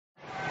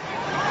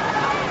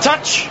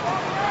Touch.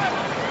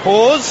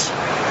 Pause.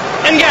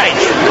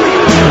 Engage.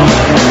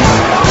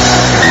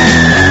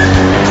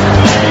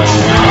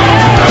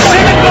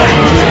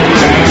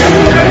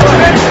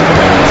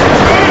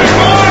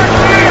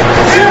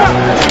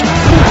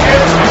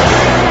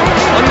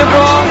 On the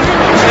ground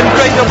and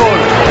play the ball.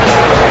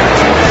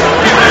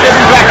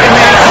 Sitting back in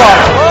the spot.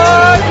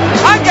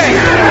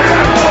 Engage.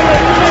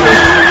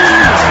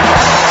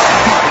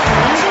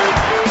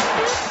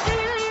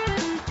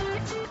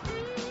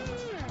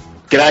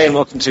 G'day and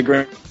welcome to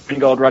Green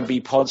Gold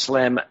Rugby Pod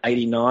Slam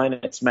 89.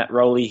 It's Matt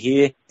Rowley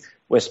here.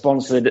 We're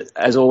sponsored,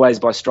 as always,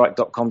 by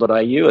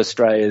Strike.com.au,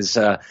 Australia's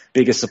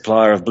biggest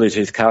supplier of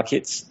Bluetooth car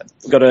kits.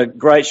 We've got a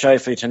great show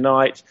for you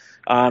tonight,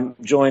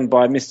 joined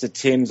by Mr.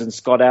 Timms and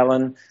Scott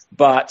Allen.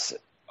 But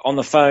on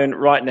the phone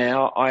right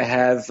now, I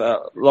have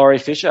Laurie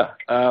Fisher,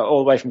 all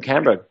the way from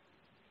Canberra.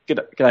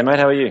 G'day, mate.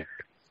 How are you?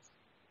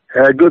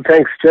 Good,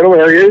 thanks, gentlemen.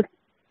 How are you?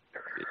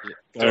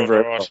 Going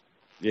very well.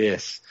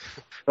 Yes.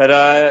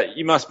 But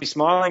you must be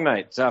smiling,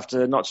 mate,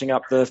 after notching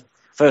up the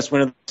first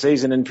win of the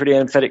season in pretty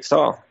emphatic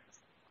style.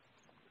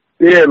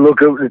 Yeah,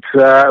 look, it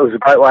was a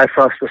great way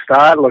for us to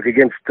start,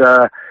 against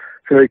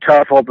very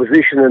tough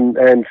opposition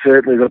and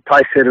certainly the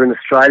pace setter in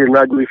Australian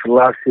rugby for the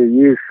last few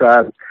years.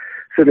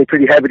 Certainly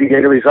pretty happy to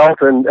get a result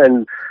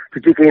and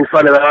particularly in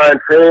front of our own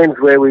fans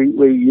where we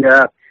need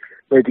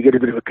to get a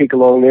bit of a kick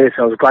along there.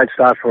 So it was a great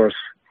start for us.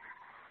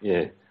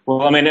 Yeah.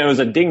 Well, I mean, it was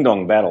a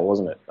ding-dong battle,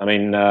 wasn't it? I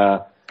mean,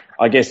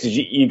 I guess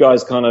you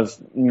guys kind of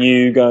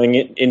knew going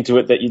into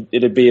it that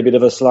it'd be a bit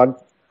of a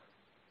slug?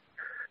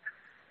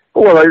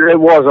 Well, it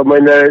was. I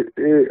mean,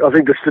 I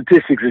think the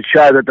statistics would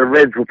show that the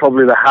Reds were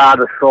probably the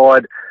hardest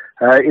side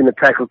in the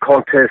tackle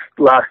contest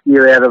last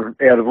year out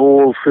of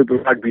all Super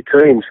Rugby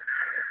teams.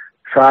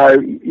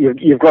 So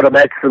you've got to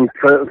match them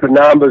for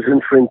numbers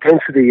and for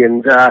intensity.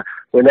 And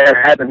when that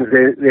happens,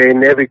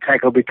 then every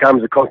tackle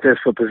becomes a contest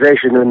for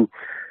possession. And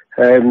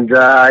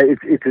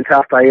it's a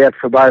tough day out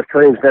for both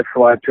teams. That's the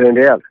way it turned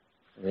out.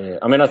 Yeah,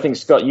 I mean, I think,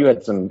 Scott, you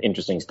had some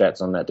interesting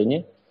stats on that, didn't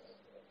you?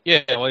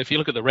 Yeah, well, if you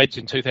look at the Reds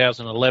in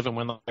 2011,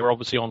 when they were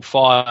obviously on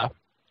fire,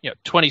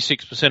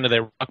 26% of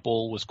their ruck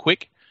ball was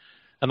quick,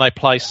 and they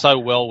play so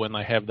well when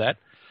they have that.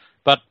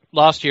 But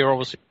last year,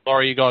 obviously,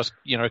 Laurie, you guys,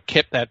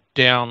 kept that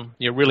down.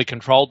 You really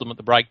controlled them at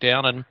the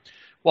breakdown. And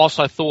whilst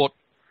I thought,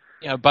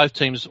 both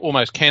teams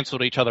almost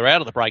cancelled each other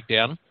out of the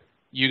breakdown,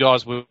 you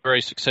guys were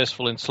very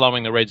successful in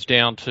slowing the Reds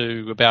down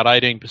to about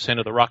 18%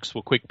 of the rucks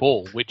were quick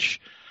ball,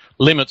 which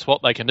limits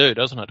what they can do,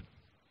 doesn't it?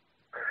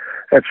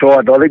 That's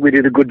right. I think we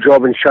did a good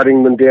job in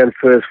shutting them down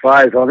first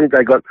phase. I think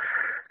they got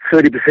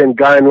 30%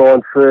 gain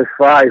line first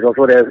phase. I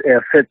thought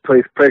our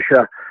set-piece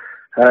pressure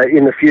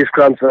in the few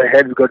scrums they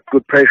had, we got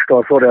good pressure.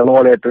 I thought our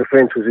line-out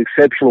defence was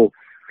exceptional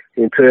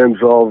in terms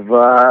of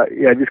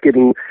just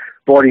getting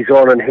bodies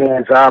on and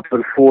hands up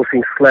and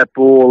forcing slap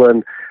ball.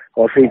 And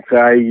I think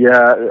they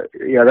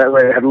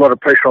had a lot of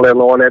pressure on our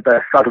line-out. They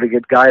subtly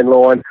get gain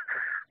line,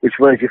 which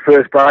means your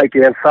first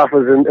breakdown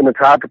suffers and it's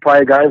hard to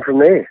play a game from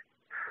there.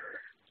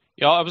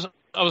 Yeah,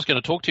 I was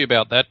going to talk to you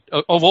about that.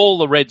 Of all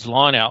the Reds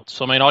lineouts,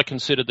 I mean, I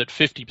considered that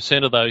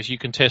 50% of those you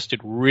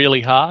contested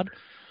really hard.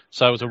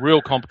 So it was a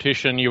real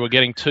competition. You were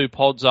getting two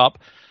pods up.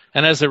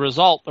 And as a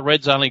result, the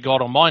Reds only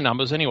got, on my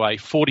numbers anyway,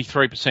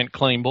 43%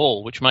 clean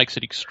ball, which makes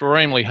it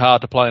extremely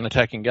hard to play an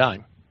attacking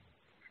game.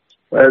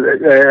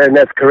 And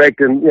that's correct.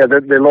 And their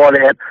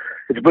lineout,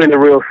 it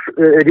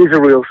is a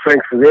real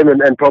strength for them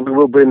and probably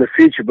will be in the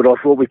future. But I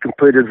thought we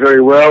competed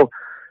very well.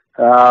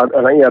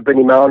 And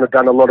Benny Mullen had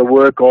done a lot of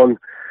work on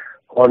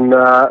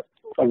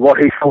what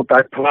he thought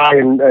they'd play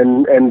and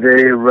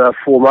their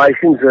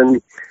formations.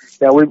 And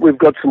we've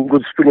got some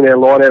good spring in our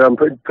line out.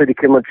 Peter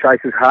Kimlin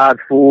chases hard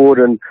forward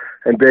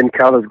and Ben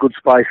Culler's good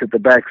space at the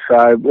back. So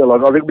I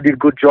think we did a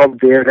good job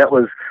there. That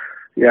was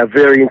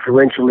very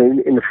influential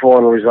in the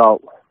final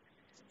result.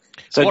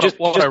 So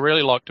what I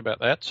really liked about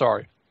that,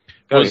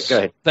 was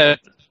that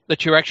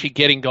you're actually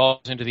getting guys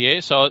into the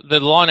air. So the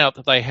line out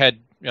that they had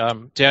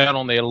down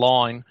on their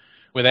line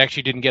where they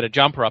actually didn't get a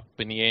jumper up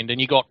in the end, and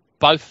you got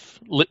both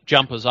lit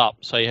jumpers up.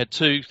 So you had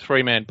 2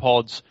 3-man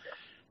pods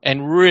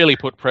and really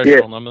put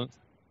pressure on them.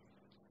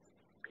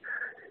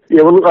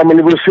 Yeah, well, I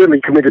mean, we're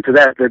certainly committed to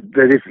that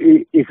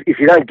if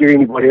you don't get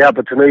anybody up,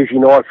 it's an easy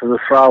night for the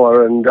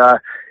thrower. And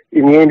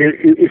in the end,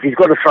 if he's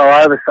got to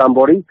throw over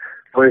somebody,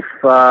 or if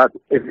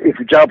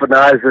the jumper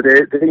knows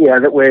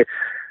that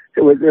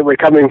we're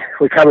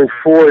coming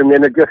for him,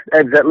 then it just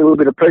adds that little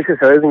bit of pressure.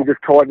 So everything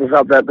just tightens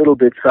up that little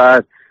bit.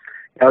 So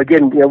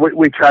again,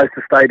 we chose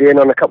to stay down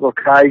on a couple of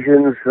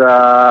occasions. We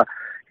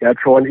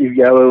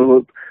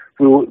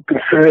were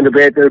concerned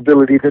about their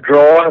ability to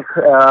drive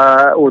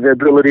or their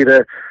ability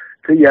to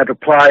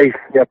play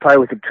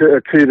with a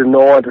 2 to 9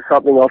 or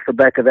something off the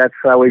back of that.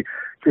 So we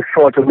just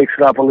tried to mix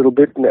it up a little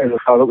bit, and I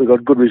thought we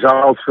got good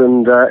results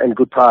and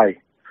good pay.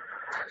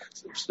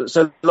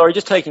 So, Laurie,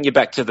 just taking you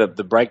back to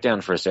the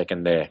breakdown for a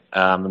second there,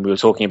 and we were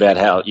talking about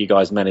how you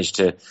guys managed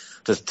to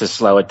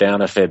slow it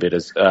down a fair bit.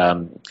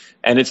 And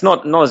it's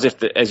not as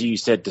if, as you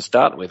said to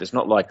start with, it's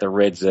not like the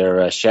Reds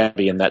are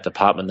shabby in that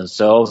department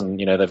themselves, and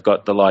they've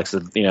got the likes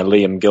of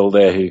Liam Gill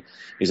there, who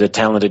is a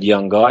talented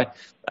young guy.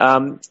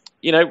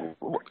 You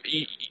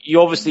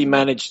obviously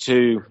managed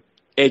to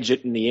edge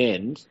it in the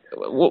end.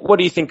 What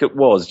do you think it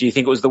was? Do you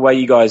think it was the way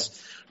you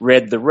guys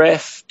read the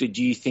ref? Did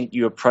you think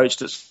you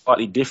approached it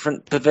slightly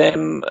different to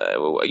them?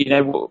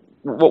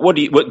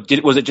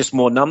 Was it just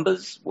more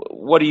numbers?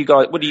 What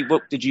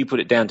did you put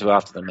it down to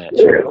after the match?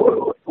 Yeah,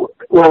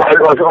 well,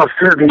 I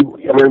certainly,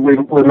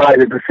 we made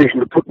a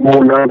decision to put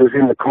more numbers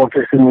in the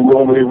contest than we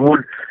normally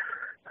would.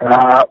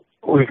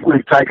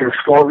 We've taken a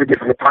slightly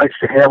different approach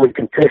to how we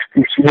contest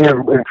this year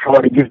and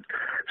try to give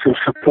some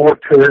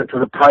support to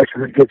the placer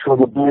that gets on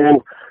the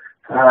ball.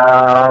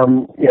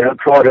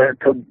 Try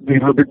to be a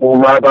little bit more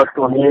robust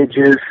on the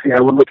edges. We're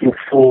looking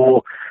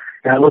for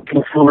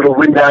little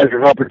windows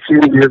of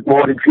opportunity that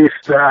might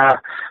exist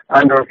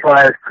under a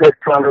player's crest,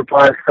 under a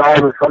player's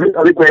shoulders. I think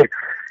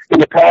in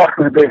the past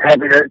we've been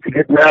happy to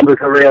get numbers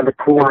around the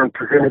corner and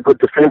present a good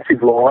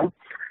defensive line.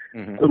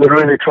 Mm-hmm. We're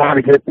really trying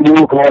to get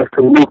new guys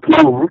to look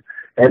in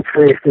and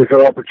see if there's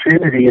an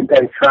opportunity. And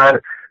so,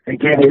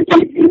 again,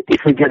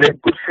 if we get a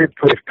good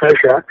set-piece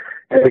pressure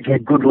and we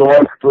get good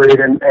line speed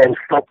and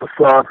stop the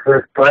slow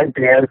first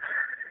breakdown,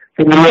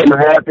 then we let them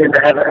out then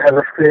to have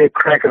a fair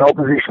crack at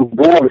opposition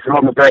ball. If they're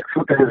on the back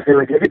foot, then it's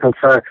very difficult.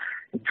 So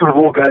it sort of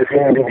all goes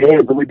hand in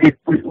hand. But we did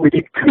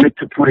commit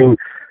to putting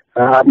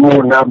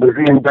more numbers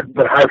in, but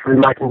hopefully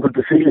making good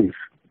decisions.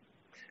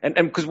 And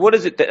because what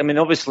is it that,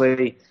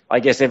 obviously,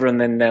 I guess everyone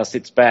then now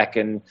sits back,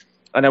 and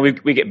I know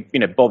we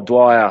get, Bob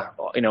Dwyer,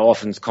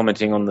 often's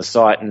commenting on the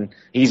site, and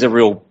he's a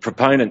real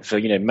proponent for,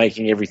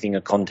 making everything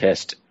a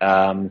contest.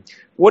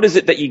 What is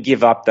it that you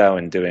give up, though,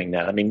 in doing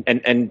that?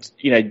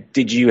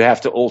 Did you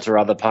have to alter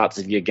other parts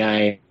of your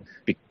game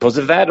because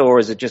of that, or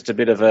is it just a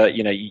bit of a,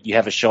 you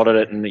have a shot at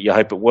it and you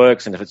hope it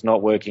works, and if it's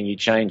not working, you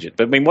change it?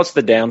 But, what's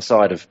the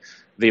downside of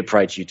the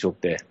approach you took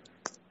there?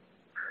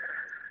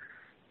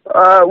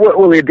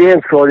 Well, the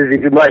downside is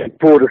if you make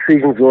poor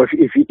decisions, or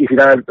if you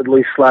don't at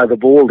least slow the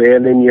ball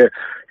down, then you're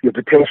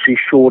potentially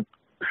short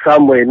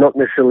somewhere, not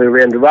necessarily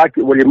around the ruck.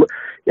 Well,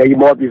 you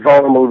might be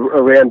vulnerable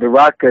around the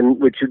ruck, and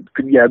which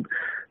could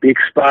be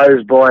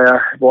exposed by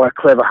a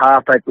clever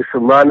halfback with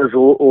some runners,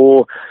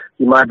 or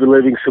you might be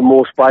leaving some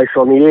more space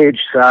on the edge.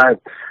 So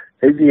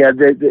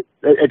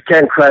it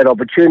can create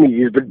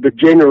opportunities, but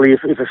generally,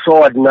 if a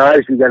side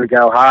knows you're going to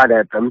go hard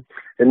at them,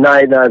 and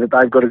they know that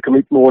they've got to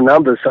commit more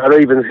numbers, so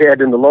it evens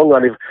out in the long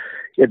run.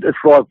 It's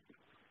like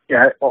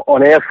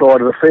on our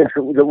side of the fence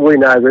that we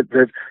know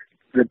that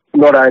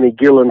not only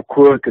Gill and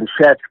Quirk and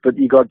Schatz, but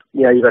you got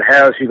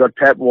Harris, you got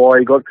Tapwire,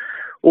 you got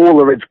all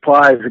the Reds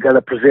players are going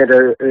to present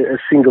a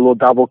single or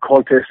double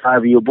contest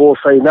over your ball,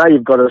 so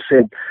you've got to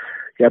send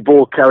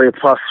ball carrier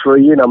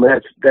 +3 in.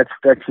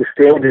 That's your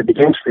standard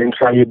against them,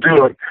 so you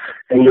do it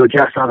and you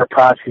adjust other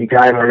parts of your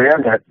game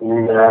around that.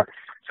 And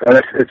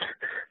so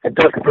it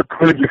doesn't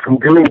preclude you from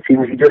doing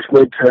things. You just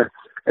need to.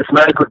 It's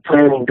no good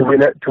planning to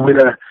win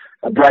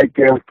a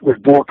breakdown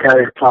with ball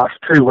carrier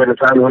 +2 when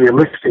it's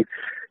unrealistic.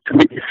 To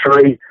meet your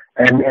 3,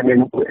 and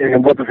then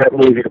what does that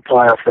leave you to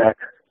play off that?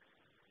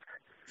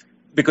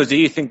 Because do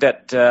you think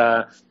that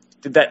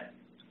did that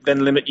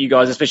then limit you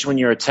guys, especially when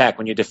you're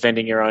when you're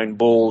defending your own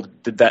ball?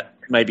 Did that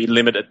maybe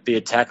limit the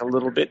attack a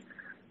little bit?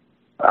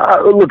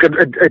 Look,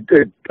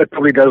 it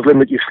probably does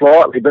limit you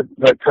slightly, but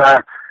as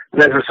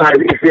I say,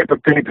 if you're up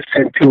at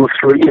 30%, 2 or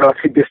 3, I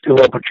think there's still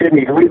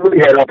opportunities. We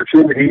had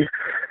opportunities.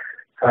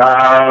 We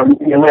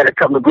had a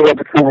couple of good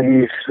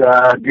opportunities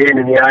down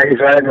in the A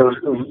zone. There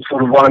was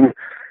sort of one,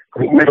 I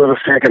think, middle of the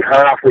second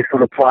half. We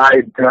sort of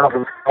played after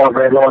the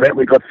 5-man line out.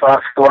 We got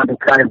fast side and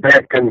came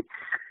back, and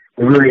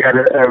we really had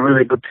a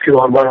really good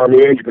 2-on-1 on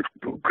the edge.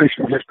 But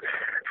Christian just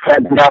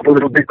flattened up a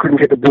little bit, couldn't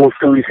get the ball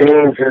through his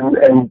hands,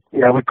 and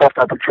we coughed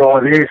up a try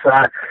there. So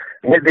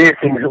there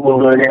are things that we'll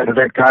learn out of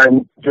that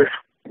game. Just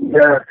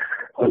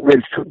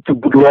Reds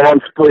took good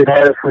line speed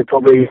out of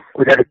us.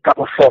 We've had a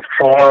couple of soft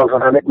trials. I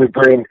don't think we've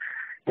been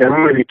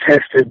really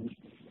tested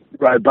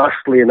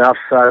robustly enough,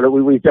 so that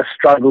we just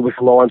struggle with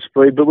line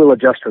speed, but we'll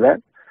adjust to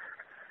that.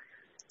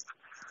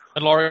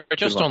 And Laurie,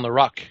 just on the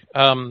ruck,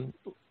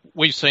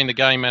 we've seen the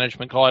game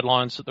management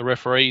guidelines that the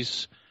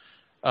referees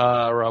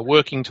are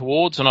working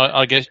towards, and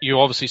I guess you've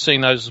obviously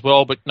seen those as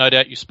well, but no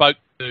doubt you spoke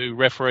to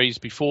referees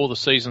before the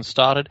season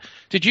started.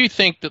 Did you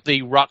think that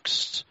the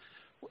rucks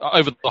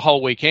over the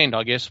whole weekend,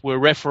 I guess, were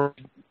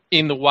refereed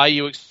in the way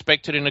you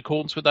expected in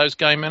accordance with those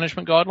game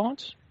management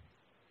guidelines?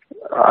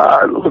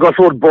 Look, I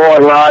thought by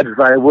and large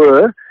they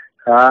were.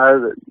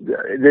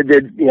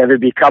 There'd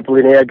be a couple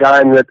in our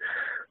game that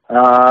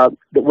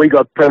we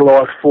got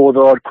penalised for that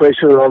I'd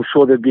question, and I'm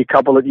sure there'd be a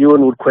couple that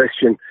Ewan would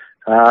question.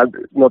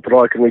 Not that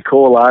I can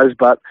recall those,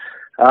 but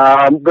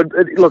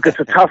look, it's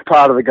a tough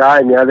part of the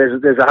game.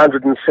 There's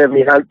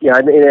 170, in our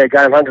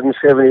game,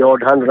 170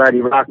 odd, 180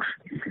 rucks.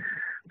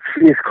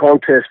 Fierce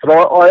contest, but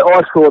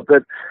I thought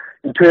that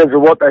in terms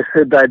of what they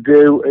said they'd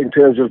do, in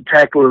terms of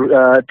tackle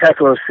and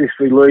assist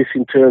release,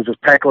 in terms of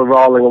tackle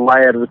rolling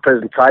away out of the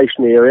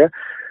presentation area.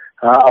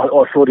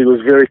 I thought he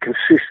was very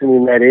consistent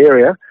in that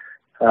area.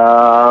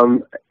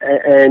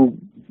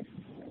 And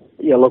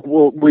yeah, look,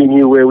 we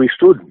knew where we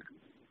stood.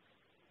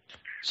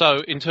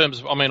 So in terms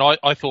of,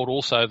 I thought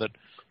also that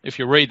if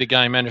you read the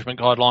game management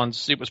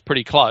guidelines, it was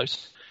pretty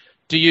close.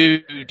 Do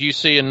you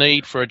see a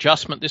need for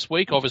adjustment this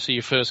week? Obviously,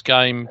 your first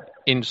game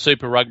in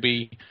Super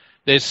Rugby,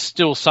 there's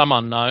still some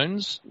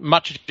unknowns.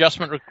 Much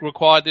adjustment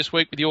required this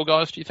week with your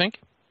guys, do you think?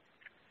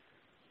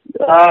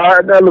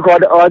 No, look, I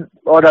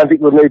don't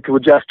think we'll need to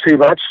adjust too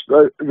much.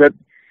 We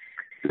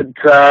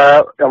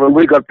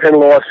got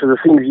penalised for the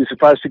things you're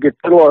supposed to get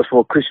penalised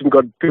for. Christian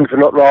got pinned for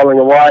not rolling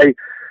away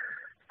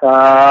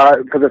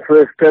for the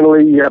first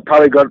penalty.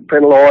 Pally got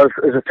penalised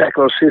as a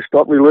tackle assist,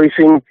 not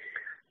releasing.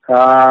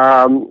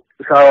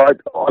 So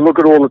I look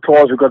at all the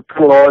times we got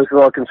penalised,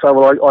 and I can say,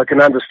 well, I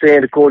can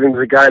understand according to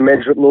the game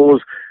management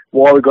laws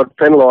why we got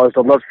penalised.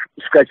 I'm not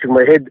scratching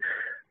my head.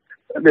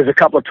 There's a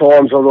couple of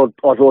times I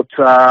thought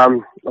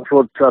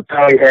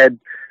Pally had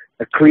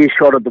a clear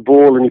shot at the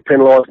ball and he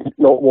penalised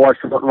not White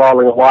for not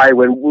rolling away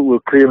when we were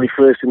clearly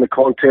first in the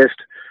contest.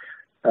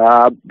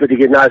 But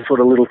again, those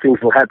sort of little things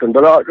will happen.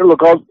 But I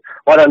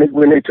don't think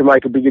we need to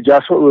make a big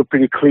adjustment. We were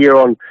pretty clear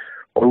on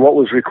what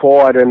was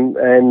required,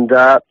 and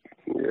I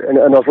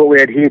thought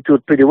we adhered to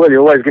it pretty well.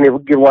 You're always going to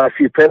give away a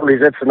few penalties.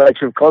 That's the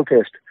nature of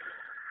contest.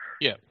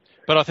 Yeah,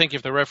 but I think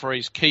if the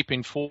referees keep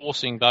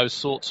enforcing those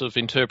sorts of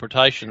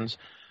interpretations,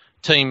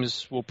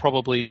 teams will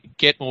probably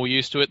get more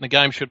used to it, and the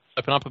game should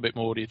open up a bit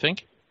more. Do you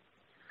think?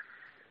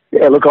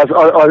 Yeah, look, if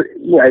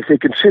they're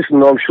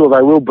consistent, I'm sure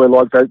they will be.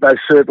 Like they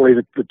certainly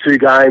the two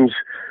games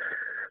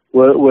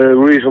were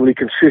reasonably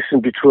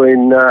consistent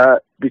between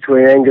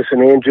Angus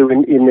and Andrew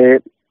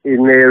in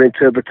their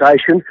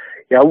interpretation.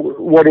 You know,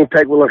 what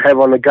impact will it have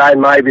on the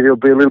game? Maybe there'll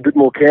be a little bit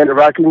more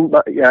counter-rucking,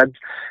 but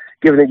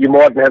given that you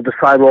mightn't have the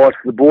same rights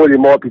to the ball, you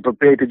might be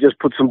prepared to just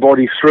put some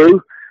bodies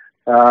through,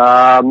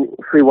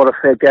 see what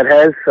effect that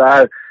has.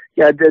 So,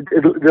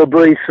 there'll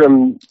be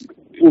some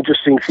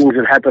interesting things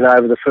that happen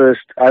over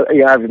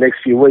the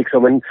next few weeks. I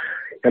mean,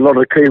 a lot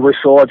of the Kiwi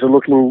sides are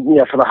looking,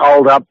 for the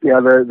hold-up,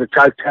 the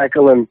choke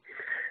tackle and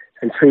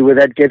see where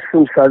that gets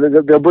them. So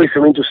there'll be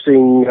some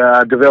interesting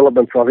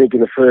developments, I think, in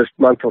the first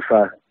month or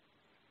so.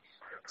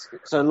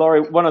 So,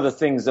 Laurie, one of the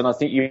things, and I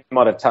think you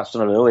might have touched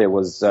on it earlier,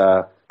 was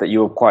that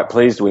you were quite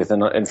pleased with,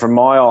 and from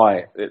my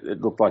eye,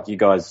 it looked like you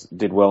guys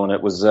did well, and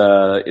it was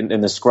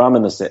in the scrum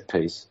and the set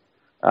piece.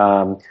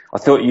 I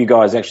thought you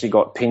guys actually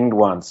got pinged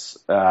once,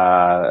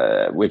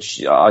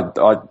 which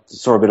I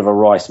saw a bit of a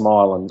wry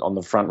smile on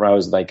the front row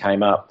as they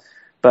came up.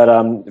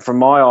 But from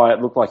my eye,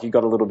 it looked like you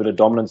got a little bit of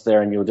dominance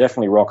there, and you were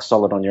definitely rock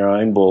solid on your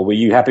own ball. Were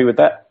you happy with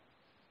that?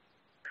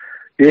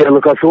 Yeah,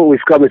 look, I thought we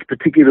scrummed it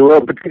particularly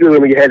well, particularly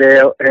when we had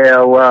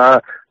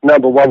our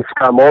number one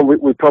scrum on.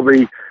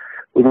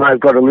 We may have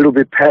got a little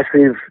bit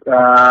passive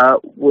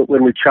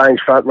when we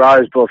changed front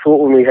rows, but I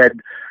thought when we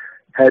had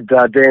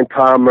Dan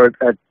Palmer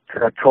at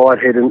tight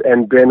head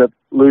and Ben at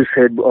loose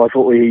head, I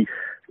thought we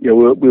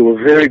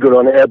were very good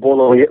on our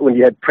ball. When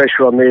you had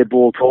pressure on their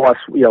ball twice,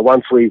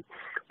 once we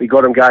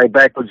got them going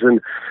backwards, and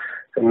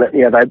I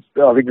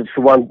think it's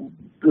the one.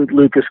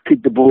 Lucas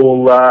kicked the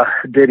ball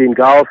dead in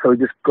goal, so we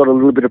just got a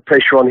little bit of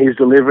pressure on his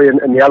delivery,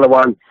 and the other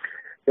one,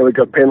 we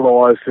got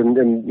penalised,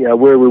 and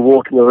where we're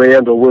walking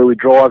around or where we're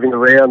driving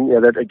around,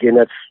 that again,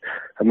 that's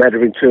a matter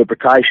of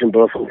interpretation,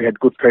 but I thought we had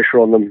good pressure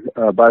on them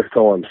both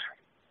times.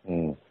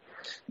 Mm.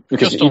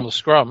 Just on the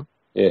scrum.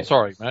 Yeah.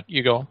 Sorry, Matt,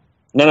 you go on.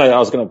 No, I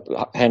was going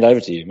to hand over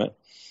to you, Matt.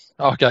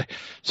 Okay.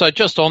 So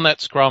just on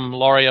that scrum,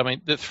 Laurie, I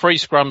mean, the 3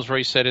 scrums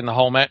reset in the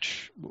whole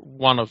match,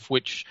 one of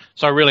which,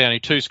 so really only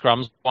 2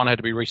 scrums, one had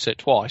to be reset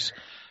twice.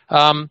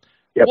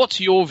 Yep. What's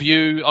your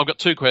view? I've got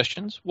 2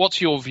 questions.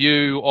 What's your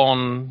view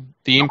on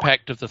the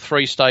impact of the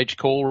 3-stage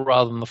call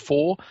rather than the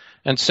 4?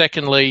 And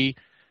secondly,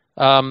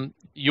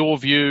 your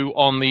view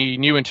on the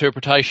new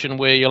interpretation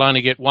where you'll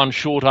only get 1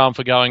 short arm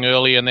for going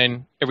early, and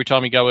then every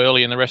time you go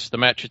early in the rest of the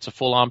match, it's a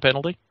full arm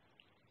penalty?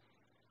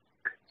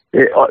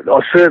 Yeah, I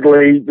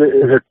certainly,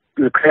 the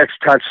crouch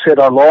touch set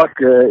I like.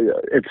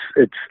 It's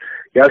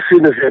as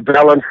soon as they're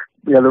balanced,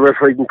 the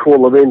referee can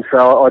call them in.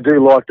 So I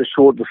do like the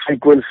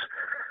sequence,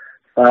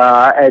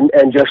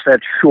 and just that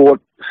short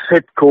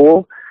set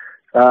call.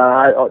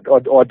 I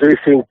do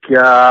think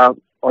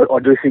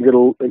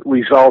it'll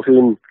result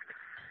in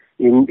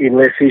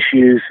less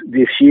issues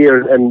this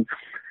year, and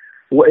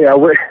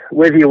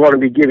whether you want to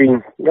be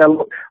giving,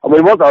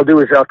 what they'll do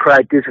is they'll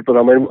create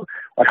discipline.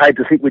 I'd hate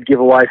to think we'd give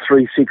away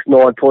 3, 6,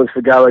 9 points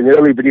for going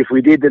early, but if we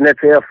did, then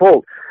that's our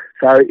fault.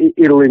 So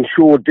it'll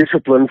ensure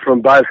discipline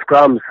from both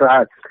scrums. So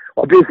I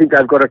do think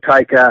they've got to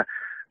take a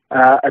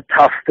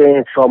tough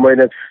stance. I mean,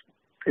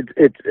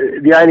 it's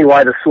the only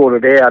way to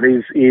sort it out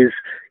is it's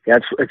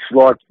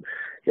like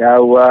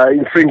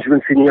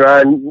infringements in your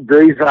own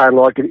D zone.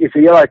 Like if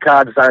the yellow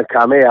cards don't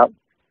come out,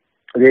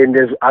 then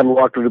there's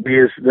unlikely to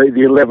be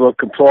the level of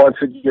compliance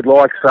that you'd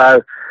like.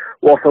 So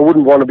whilst I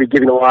wouldn't want to be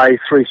giving away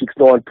 3, 6,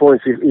 9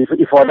 points,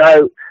 if I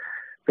know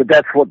but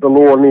that's what the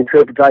law and the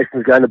interpretation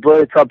is going to be.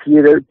 It's up to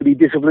you to be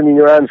disciplined in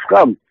your own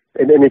scrum.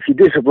 And if you're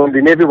disciplined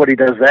and everybody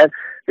does that,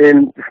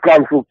 then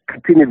scrums will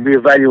continue to be a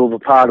valuable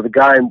part of the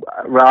game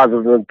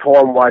rather than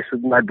time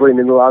wasted they've been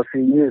in the last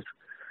few years.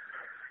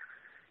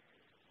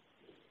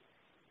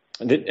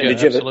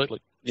 Did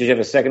you have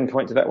a second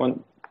point to that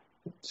one,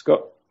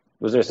 Scott?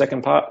 Was there a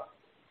second part?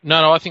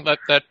 No, I think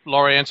that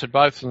Laurie answered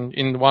both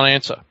in one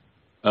answer.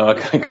 Oh,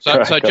 okay.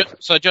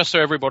 So just so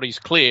everybody's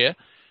clear,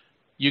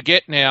 you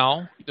get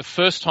now, the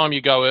first time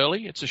you go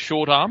early, it's a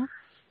short arm,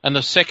 and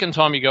the second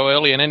time you go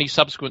early and any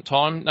subsequent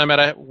time, no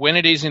matter when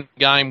it is in the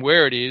game,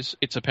 where it is,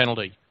 it's a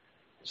penalty.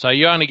 So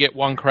you only get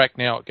one crack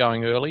now at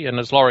going early, and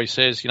as Laurie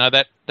says,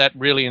 that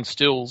really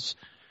instills,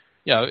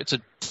 it's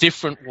a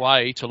different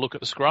way to look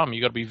at the scrum.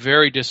 You've got to be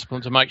very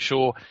disciplined to make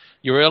sure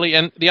you're early.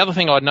 And the other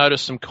thing I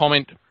noticed some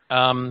comment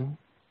from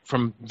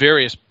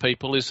various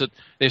people is that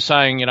they're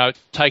saying, it's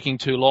taking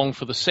too long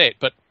for the set.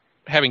 But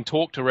having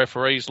talked to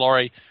referees,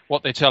 Laurie,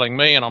 what they're telling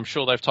me, and I'm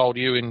sure they've told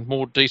you in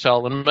more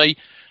detail than me,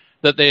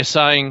 that they're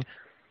saying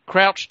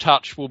crouch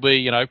touch will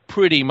be,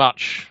 pretty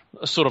much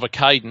a sort of a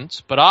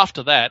cadence. But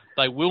after that,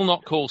 they will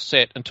not call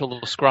set until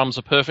the scrums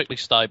are perfectly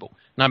stable,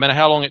 no matter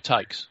how long it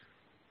takes.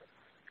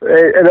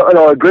 And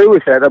I agree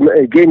with that.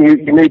 Again,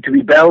 you need to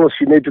be balanced.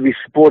 You need to be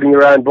supporting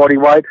your own body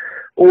weight,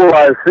 all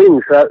those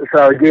things.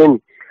 So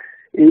again,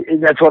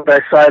 that's what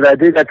they say they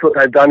do. That's what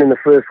they've done in the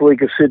first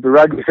week of Super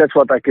Rugby. That's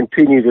what they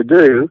continue to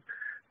do.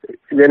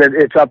 Then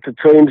it's up to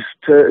teams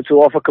to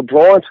offer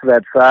compliance for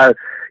that. So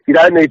you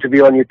don't need to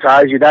be on your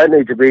toes. You don't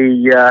need to be.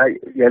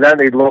 You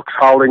don't need locks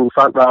holding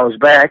front rowers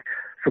back.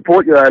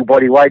 Support your own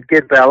body weight.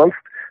 Get balanced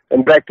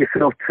and back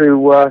yourself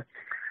to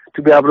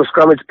be able to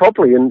scrummage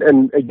properly.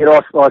 And again, I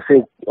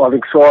think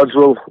sides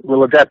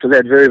will adapt to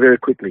that very, very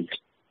quickly.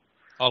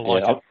 I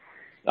like it.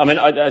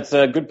 It's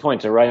a good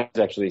point to raise,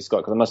 actually, Scott,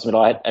 because I must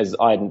admit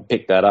I hadn't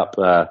picked that up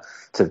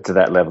to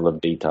that level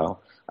of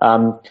detail.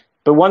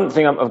 But one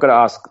thing I've got to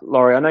ask,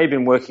 Laurie, I know you've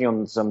been working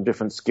on some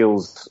different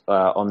skills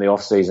on the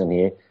off-season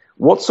here.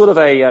 What sort of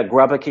a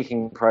grubber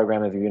kicking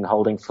program have you been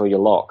holding for your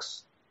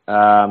locks?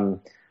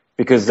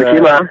 Because...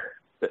 yeah,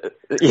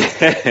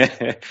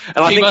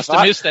 and he must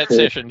have missed that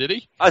session, did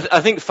he?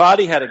 I think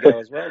Fardy had a go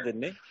as well,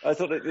 didn't he? I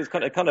thought it was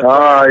kind of.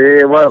 Oh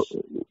yeah, well,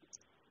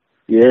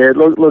 yeah.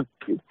 Look.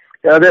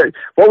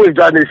 What we've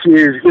done this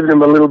year is given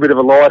them a little bit of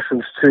a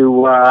license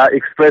to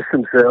express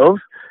themselves,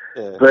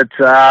 but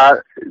they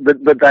have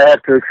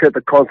to accept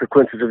the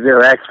consequences of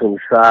their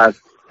actions. I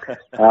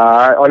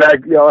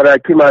know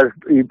Kimo.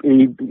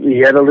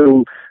 He had a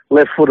little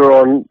left footer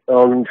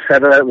on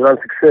Saturday. It was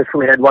unsuccessful.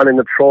 He had one in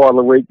the trial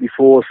the week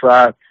before,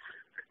 so.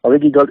 I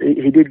think he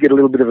did get a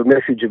little bit of a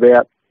message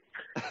about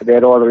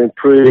either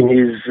improving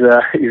his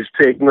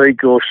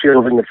technique or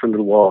shelving it for a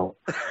little while.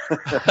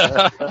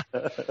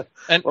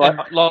 and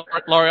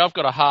Laurie, I've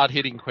got a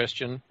hard-hitting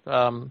question.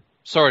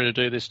 Sorry to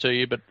do this to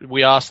you, but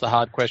we ask the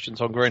hard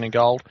questions on Green and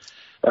Gold.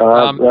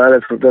 No,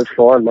 that's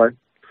fine, mate.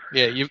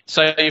 Yeah,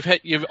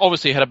 you've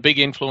obviously had a big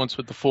influence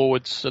with the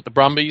forwards at the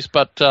Brumbies,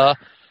 but I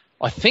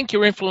think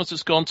your influence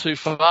has gone too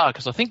far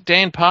because I think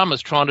Dan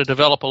Palmer's trying to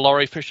develop a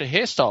Laurie Fisher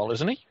hairstyle,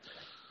 isn't he?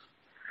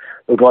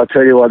 Look, I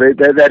tell you what,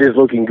 that is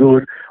looking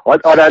good. I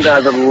don't know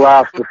that it'll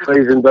last the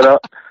season, but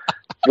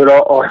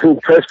I'm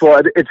impressed by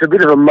it. It's a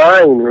bit of a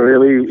mane,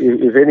 really,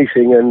 if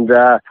anything, and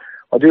I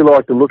do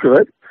like the look of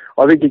it.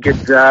 I think he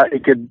could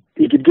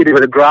get a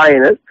bit of grey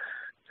in it,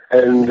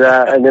 and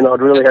then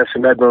I'd really have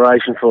some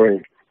admiration for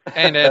him.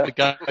 And add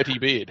the goatee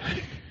beard.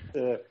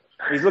 Yeah.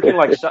 He's looking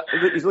like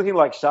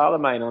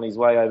Charlemagne on his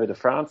way over to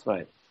France,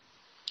 mate.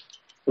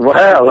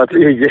 Wow,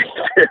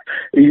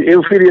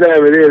 he'll fit in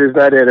over there. There's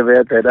no doubt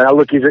about that.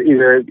 Look,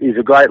 he's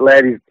a great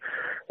lad. He's a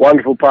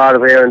wonderful part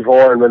of our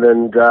environment,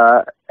 and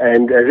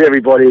as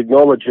everybody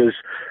acknowledges,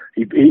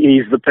 he's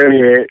the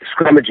premier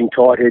scrummaging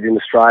tight head in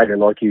Australia.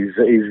 Like he's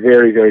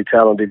very, very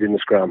talented in the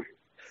scrum.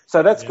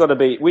 So that's got to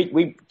be.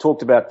 We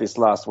talked about this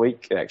last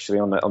week actually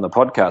on the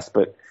podcast,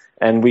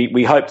 and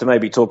we hope to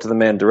maybe talk to the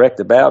man direct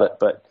about it,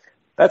 but.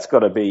 That's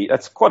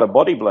quite a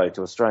body blow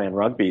to Australian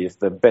rugby if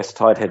the best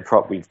tight head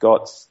prop we've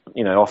got's,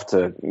 off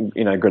to,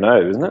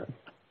 Greenough, isn't it?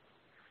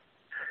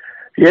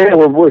 Yeah,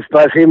 well, it's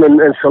both him and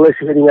Celeste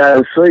heading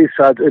AOC,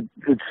 so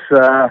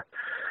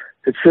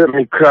it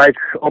certainly creates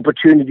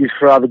opportunities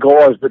for other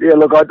guys. But yeah,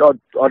 look, I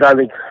don't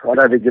think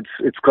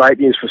it's great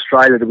news for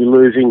Australia to be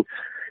losing,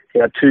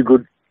 two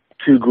good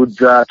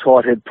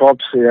tight head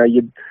props.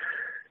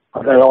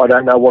 I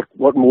don't know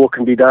what more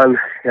can be done,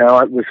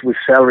 with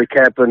salary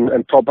cap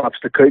and top ups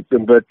to keep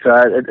them, but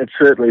it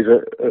certainly is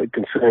a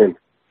concern.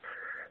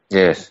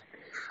 Yes.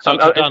 So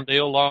it's a done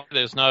deal. Like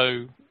it's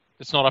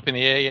not up in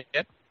the air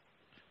yet.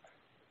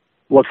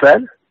 What's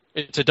that?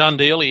 It's a done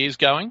deal. He is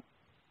going.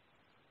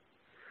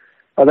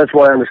 Oh, that's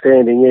my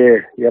understanding. Yeah.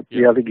 Yep.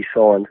 Yeah, I think he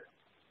signed.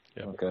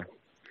 Yeah. Okay.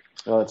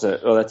 Well,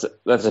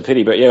 that's a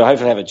pity, but yeah, I'll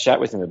hopefully have a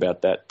chat with him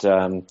about that.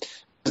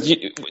 Do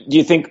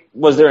you think,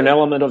 was there an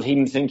element of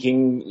him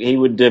thinking he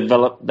would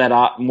develop that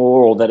art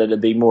more, or that it'd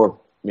be more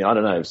I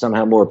don't know,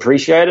 somehow more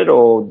appreciated,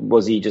 or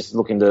was he just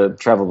looking to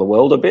travel the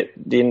world a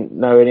bit? Do you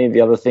know any of the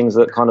other things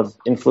that kind of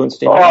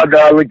influenced him? Oh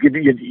no, look,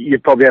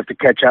 you'd probably have to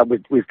catch up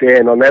with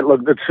Dan on that.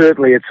 Look, but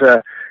certainly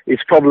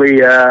it's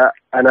probably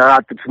an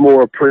art that's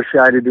more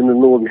appreciated in the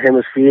Northern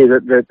Hemisphere.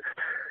 That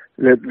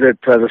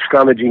the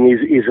scrummaging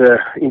is a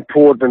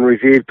important and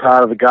revered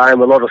part of the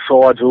game. A lot of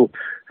sides will,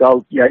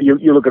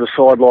 you look at a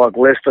side like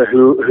Leicester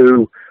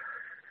who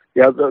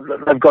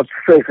they've got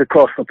strength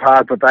across the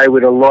park, but they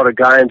win a lot of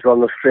games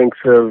on the strength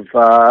of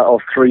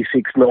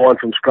 3-6-9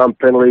 from scrum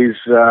penalties.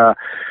 Some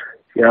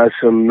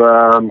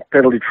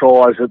penalty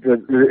tries.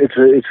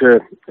 It's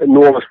a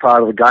enormous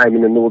part of the game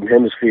in the Northern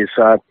Hemisphere,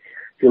 so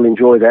he'll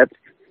enjoy that.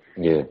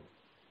 Yeah.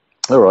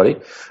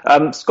 Alrighty.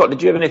 Scott,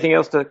 did you have anything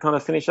else to kind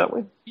of finish up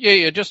with?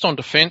 Yeah, just on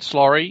defence,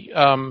 Laurie.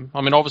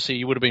 Obviously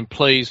you would have been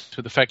pleased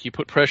with the fact you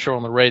put pressure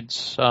on the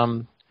Reds,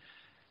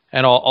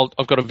 and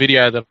I've got a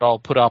video that I'll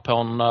put up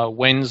on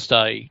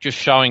Wednesday just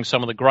showing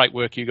some of the great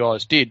work you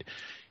guys did.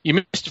 You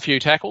missed a few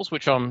tackles,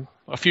 which a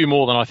few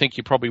more than I think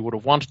you probably would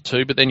have wanted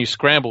to, but then you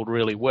scrambled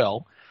really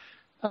well.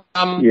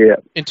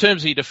 In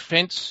terms of your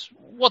defence,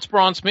 what's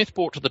Brian Smith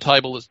brought to the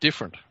table that's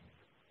different?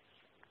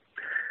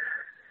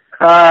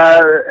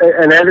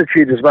 An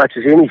attitude as much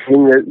as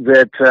anything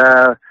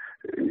that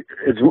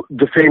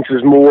defence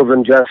is more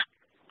than just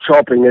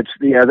chopping. It's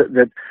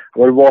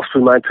whilst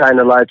we maintain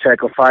a low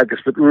tackle focus,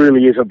 but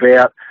really is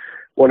about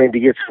wanting to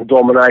get some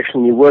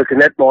domination in your work,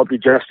 and that might be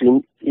just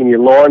in your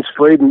line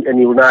speed, and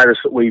you'll notice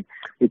that we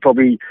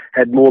probably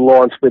had more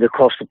line speed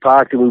across the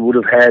park than we would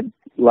have had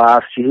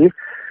last year.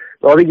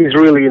 I think he's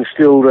really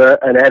instilled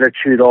an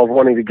attitude of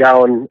wanting to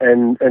go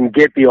and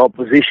get the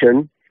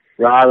opposition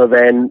rather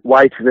than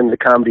wait for them to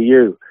come to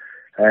you.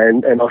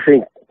 And I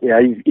think,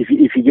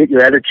 if you get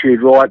your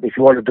attitude right, if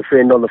you want to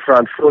defend on the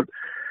front foot,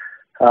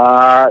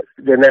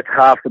 then that's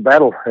half the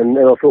battle. And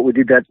I thought we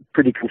did that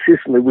pretty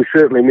consistently. We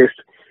certainly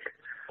missed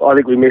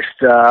 11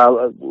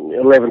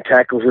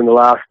 tackles in the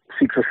last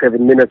 6 or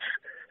 7 minutes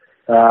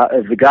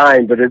of the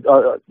game. But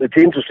it's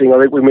interesting. I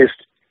think we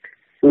missed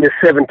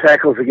 7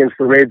 tackles against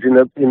the Reds in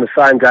the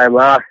same game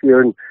last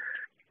year and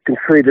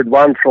conceded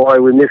 1 try.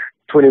 We missed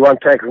 21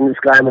 tackles in this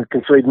game and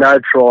conceded no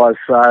tries.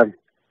 So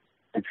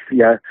it's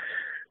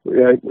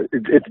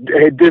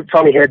it's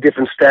funny how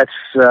different stats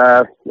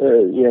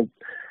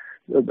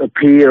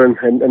appear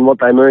and what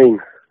they mean.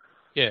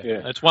 Yeah,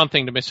 it's one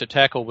thing to miss a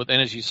tackle, but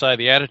then, as you say,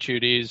 the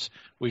attitude is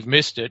we've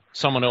missed it,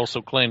 someone else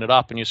will clean it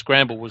up, and your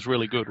scramble was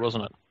really good,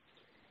 wasn't it?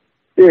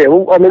 Yeah,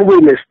 well, we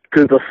missed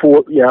Cooper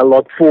 4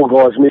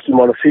 guys missed him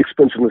on a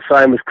sixpence, and the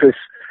same as Chris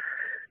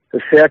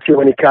Fauci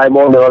when he came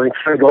on. I think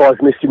 3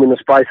 guys missed him in the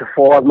space of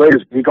 5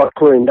 metres, but he got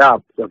cleaned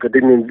up. Like, it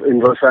didn't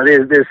involve. So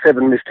there's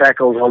 7 missed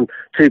tackles on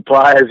 2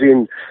 players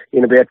in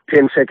about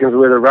 10 seconds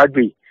worth of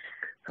rugby.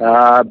 But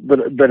I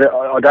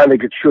don't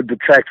think it should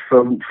detract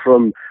from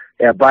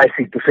our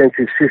basic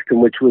defensive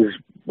system, which was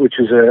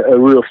a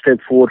real step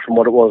forward from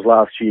what it was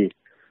last year.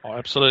 Oh,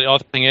 absolutely. I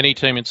think any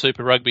team in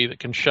Super Rugby that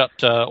can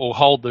shut or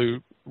hold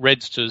the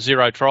Reds to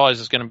 0 tries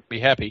is going to be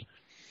happy.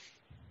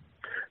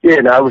 Yeah,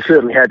 no, we're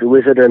certainly happy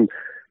with it, and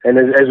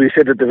as we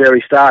said at the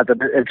very start,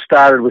 that it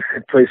started with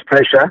set-piece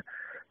pressure,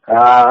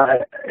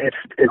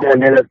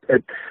 and then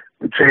it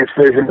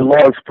transfers into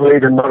line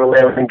speed and not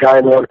allowing them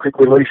gain line quick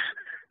release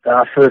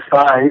first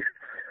phase.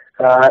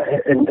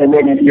 And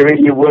then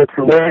you work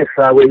from there.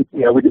 So we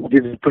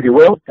did it pretty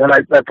well. And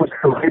they put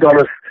some heat on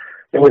us,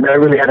 and when they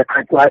really had a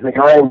crack late in the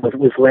game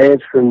with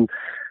Lance and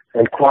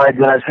Quade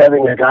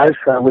having a go.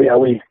 So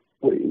we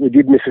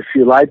did miss a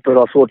few late, but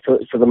I thought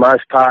for the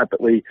most part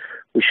that we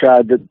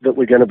showed that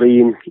we're going to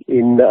be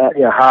in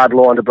hard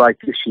line to break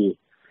this year.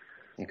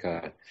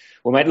 Okay.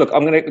 Well, mate, look,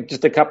 I'm going to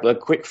just a couple of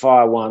quick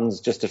fire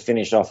ones just to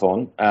finish off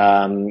on,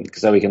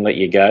 so we can let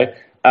you go.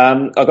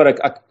 I've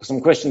got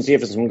some questions here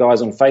for some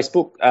guys on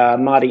Facebook.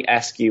 Marty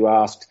Askew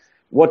asked,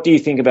 what do you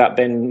think about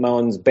Ben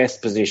Moen's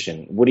best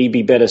position? Would he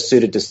be better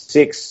suited to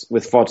 6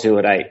 with Fotu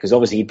at 8? Because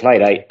obviously he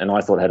played 8 and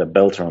I thought had a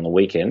belter on the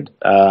weekend.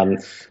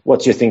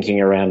 What's your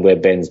thinking around where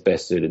Ben's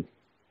best suited?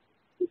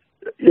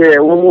 Yeah,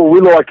 well, we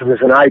like him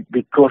as an 8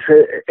 because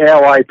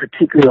our 8,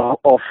 particularly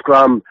off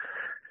scrum,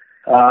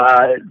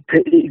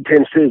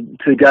 tends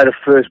to go to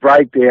first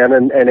breakdown,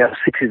 and our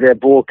 6 is our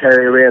ball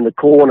carrier around the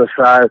corner.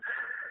 So,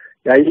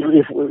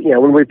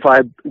 when we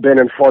play Ben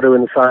and Fotu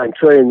in the same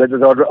team,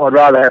 I'd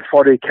rather have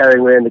Fotu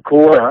carrying around the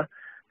corner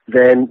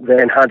than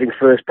hunting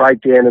first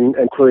breakdown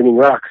and cleaning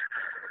rucks.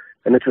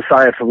 And it's the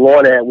same from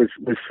line out with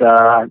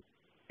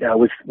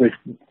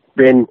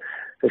Ben,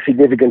 a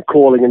significant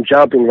calling and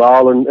jumping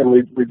role, and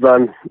we'd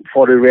run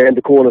Fotu around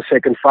the corner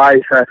second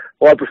phase. So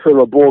I prefer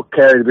my ball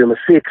carrier to be on the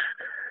 6.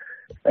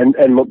 And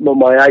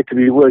my 8 to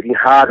be working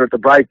harder at the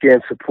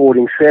breakdown,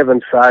 supporting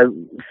 7. So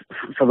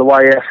for the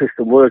way our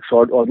system works,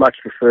 I'd much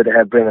prefer to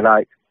have Ben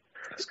at 8.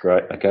 That's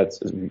great. Okay,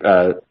 it's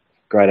a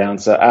great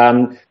answer.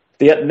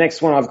 The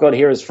next one I've got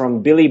here is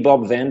from Billy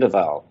Bob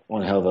Vandervaal.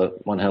 One hell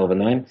of a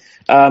name.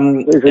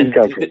 Where's he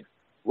come from?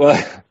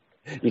 Well,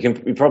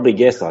 you probably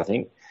guess, I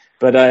think.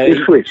 But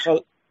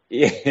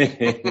Yeah.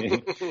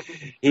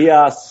 He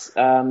asks,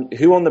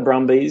 who on the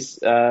Brumbies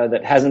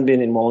that hasn't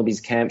been in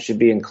Wallabies camp should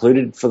be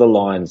included for the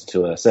Lions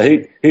tour? So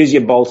who's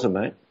your bolter,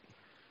 mate?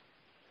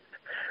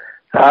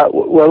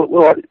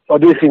 Well, I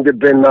do think that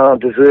Ben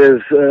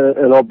deserves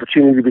an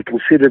opportunity to be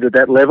considered at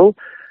that level.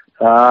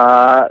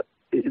 That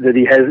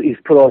he's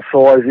put on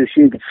size this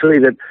year. You could see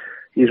that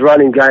his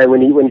running game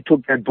when he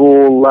took that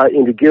ball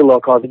into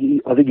Gillock, I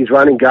think his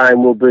running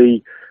game will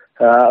be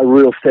a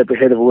real step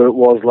ahead of where it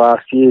was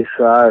last year.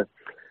 So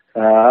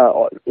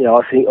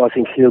I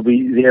think he'll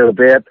be there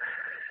about.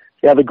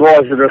 The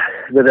guys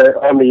that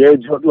are on the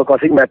edge. Look, I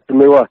think Matt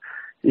Demua,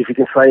 if he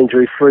can stay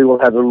injury free, will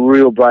have a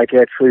real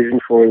breakout season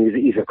for him.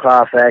 He's a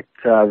class act,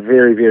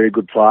 very, very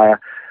good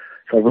player.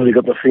 So I've really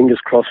got my fingers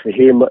crossed for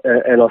him.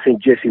 And I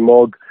think Jesse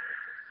Mogg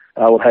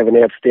will have an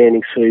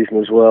outstanding season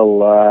as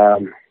well.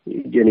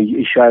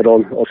 He showed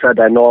on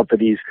Saturday night that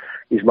he's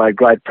made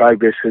great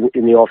progress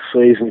in the off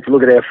season. If you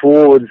look at our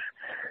forwards,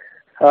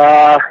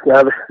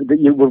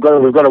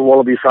 we've got a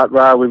Wallaby front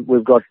row.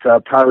 We've got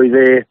Parry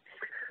there.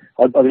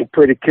 I think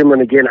Peter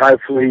Kimlin again.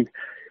 Hopefully,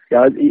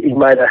 he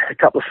made a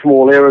couple of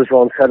small errors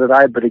on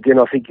Saturday, but again,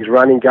 I think his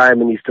running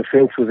game and his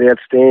defence was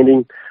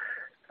outstanding.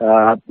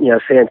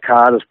 Sam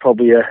Carter's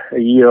probably a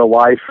year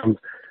away from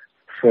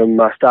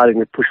starting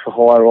to push for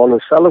higher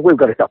honours. So look, we've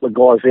got a couple of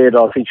guys there that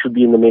I think should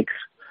be in the mix.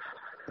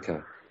 Okay.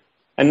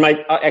 And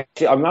mate,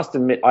 I must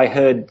admit, I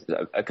heard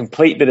a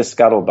complete bit of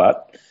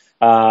scuttlebutt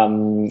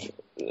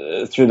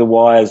through the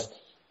wires.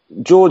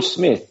 George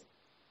Smith,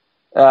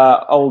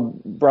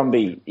 old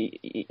Brumby,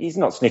 he's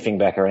not sniffing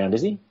back around,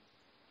 is he?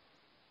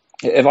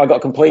 Have I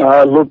got complete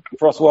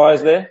cross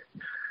wires there?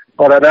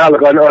 I don't know.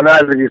 Look, I know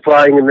that he's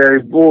playing in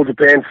the All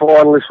Japan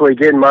final this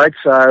weekend, mate.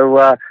 So,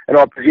 and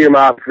I presume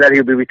after that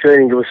he'll be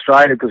returning to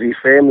Australia because his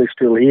family's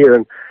still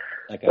here.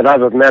 But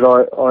other than that,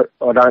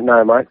 I don't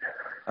know, mate.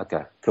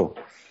 Okay, cool.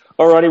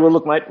 Alrighty, well,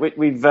 look, mate,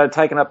 we've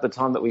taken up the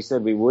time that we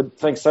said we would.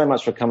 Thanks so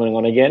much for coming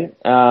on again.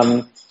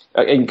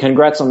 And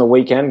congrats on the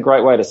weekend.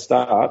 Great way to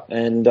start.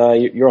 And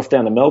you're off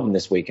down to Melbourne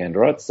this weekend,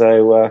 right?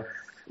 So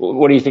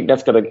what do you think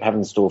that's got to have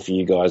in store for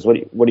you guys? What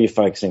are you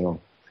focusing on?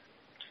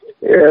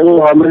 Yeah,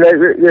 well, I mean,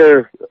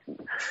 they're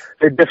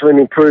definitely an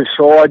improved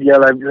side.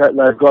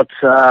 They've got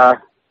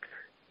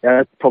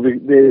probably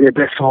their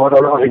best side.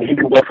 I think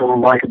Higginbotham will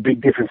make a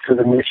big difference to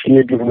them this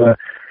year, give them a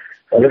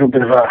little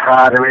bit of a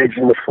harder edge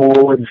in the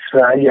forwards.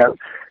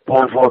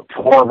 Guys like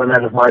Tyler and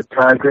that have made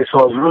progress. I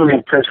was really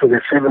impressed with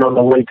their 7 on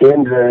the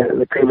weekend.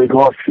 The Kiwi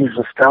guy,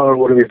 Fusion Stella,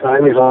 whatever his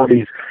name is,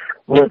 his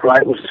work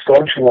rate was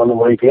astonishing on the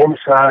weekend.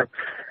 So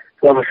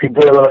obviously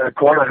Burla and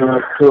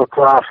O'Connor, who are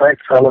class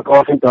acts. So look,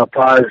 I think they'll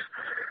pose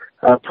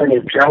plenty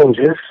of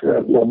challenges.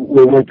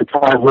 We need to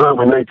play well.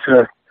 We need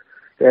to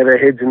have our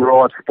heads in the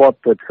right spot.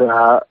 But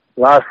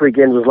last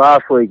weekend was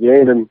last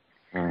weekend, and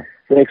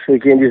next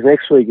weekend is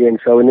next weekend.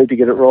 So we need to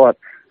get it right.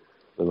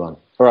 Good one.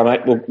 All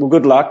right, mate. Well,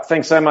 good luck.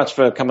 Thanks so much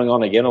for coming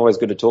on again. Always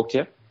good to talk to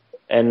you.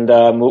 And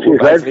we'll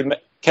hopefully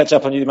catch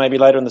up on you maybe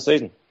later in the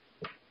season.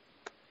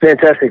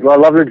 Fantastic.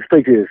 Well, lovely to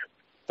speak to you.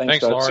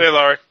 Thanks, Laurie. See you,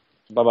 Laurie.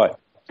 Bye-bye.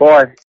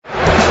 Bye.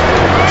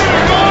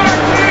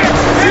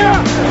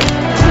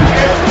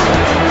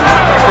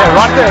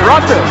 Right there.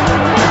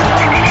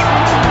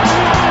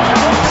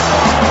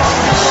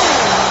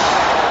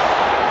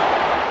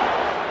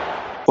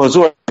 Well, it's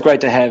always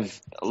great to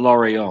have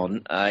Laurie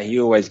on. He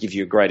always gives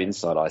you a great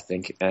insight, I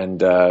think,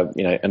 and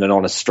and an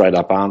honest,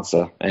 straight-up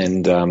answer.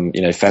 And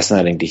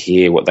fascinating to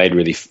hear what they'd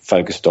really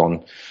focused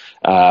on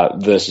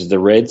versus the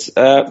Reds.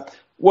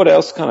 What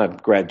else kind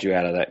of grabbed you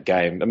out of that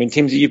game? I mean,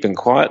 Timsy, you've been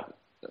quiet.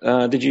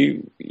 Did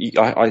you?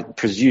 I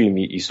presume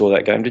you saw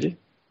that game, did you?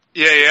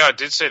 Yeah, I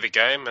did see the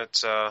game.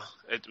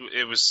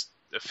 It was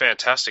a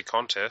fantastic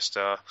contest.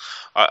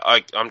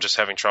 I'm just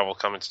having trouble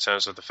coming to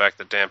terms with the fact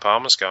that Dan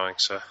Palmer's going.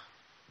 So.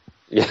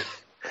 Yeah,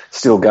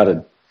 still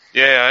gutted.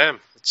 Yeah, I am.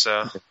 It's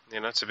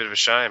it's a bit of a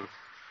shame.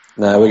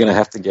 No, we're going to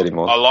have to get him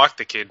on. I like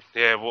the kid.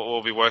 Yeah,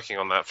 we'll be working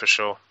on that for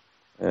sure.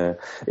 Yeah,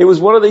 it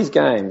was one of these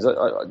games.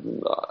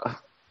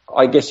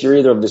 I guess you're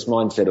either of this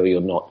mindset or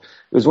you're not.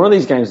 It was one of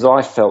these games that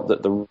I felt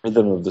that the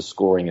rhythm of the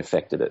scoring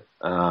affected it.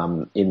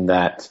 In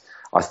that,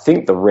 I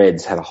think the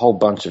Reds had a whole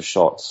bunch of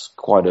shots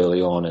quite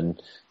early on,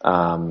 and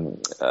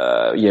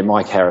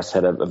Mike Harris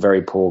had a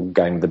very poor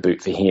game of the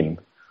boot for him.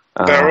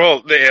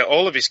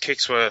 All of his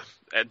kicks were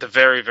at the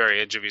very, very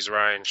edge of his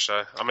range.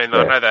 So, I mean,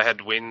 I know they had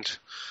wind,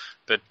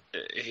 but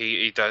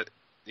he's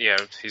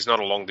not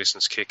a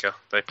long-distance kicker.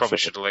 They probably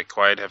should have let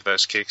Quaid have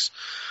those kicks.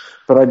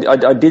 But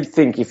I did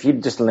think if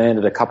he'd just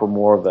landed a couple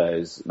more of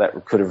those,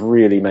 that could have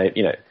really made,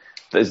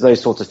 there's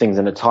those sorts of things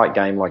in a tight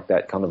game like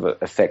that kind of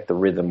affect the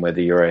rhythm, whether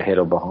you're ahead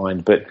or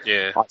behind. But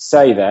yeah. I'd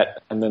say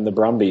that, and then the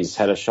Brumbies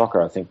had a shocker.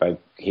 I think they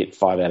hit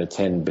 5 out of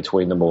 10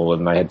 between them all,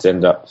 and they had to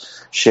end up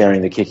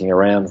sharing the kicking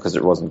around because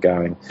it wasn't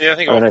going. Yeah, I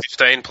think all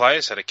 15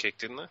 players had a kick,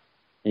 didn't they?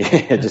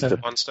 Yeah, just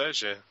at one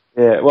stage, yeah.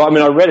 Yeah, well, I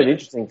mean, I read an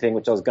interesting thing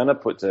which I was going to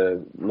put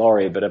to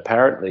Laurie, but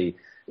apparently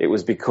it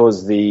was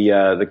because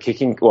the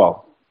kicking,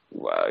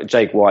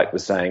 Jake White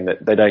was saying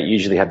that they don't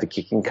usually have the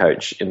kicking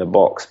coach in the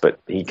box, but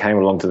he came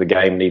along to the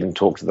game and even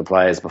talked to the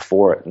players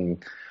before it.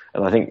 And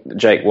I think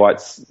Jake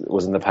White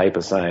was in the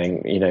paper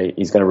saying,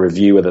 he's going to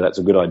review whether that's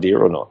a good idea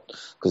or not,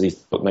 because he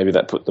thought maybe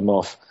that put them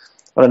off.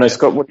 I don't know,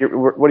 Scott, what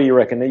do you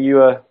reckon? Are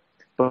you a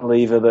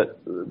believer that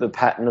the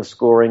pattern of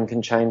scoring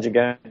can change a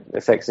game,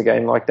 affects a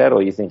game like that,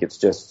 or you think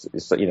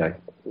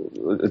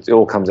it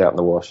all comes out in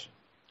the wash?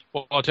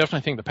 Well, I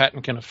definitely think the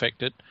pattern can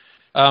affect it.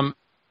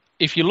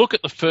 If you look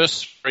at the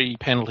first 3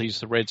 penalties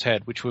the Reds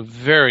had, which were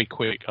very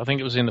quick, I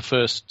think it was in the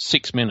first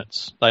 6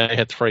 minutes they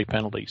had 3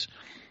 penalties.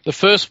 The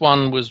first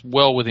one was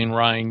well within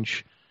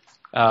range.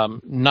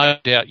 No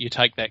doubt you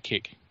take that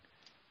kick.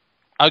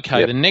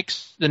 Okay, yep.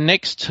 The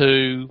next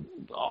 2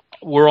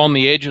 were on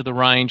the edge of the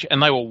range,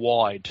 and they were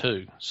wide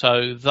too.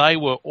 So they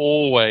were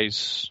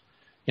always,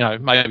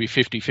 maybe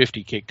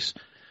 50-50 kicks.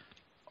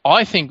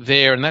 I think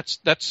there, and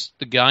that's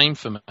the game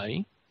for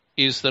me,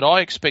 is that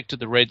I expected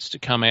the Reds to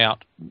come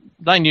out.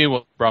 They knew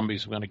what the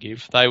Brumbies were going to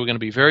give. They were going to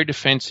be very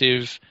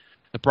defensive.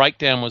 The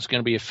breakdown was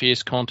going to be a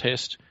fierce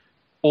contest.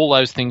 All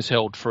those things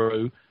held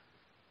true.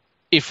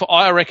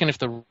 I reckon if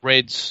the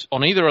Reds,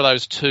 on either of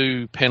those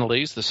 2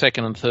 penalties, the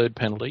second and third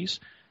penalties,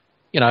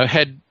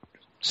 had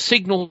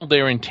signalled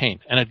their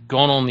intent and had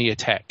gone on the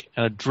attack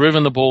and had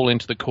driven the ball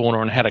into the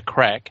corner and had a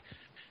crack,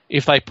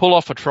 if they pull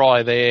off a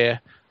try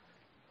there,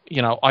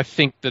 I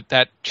think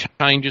that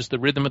changes the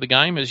rhythm of the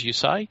game, as you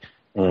say.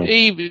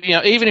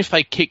 Even if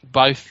they kick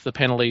both the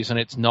penalties and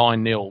it's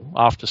 9-0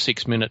 after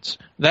 6 minutes,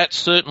 that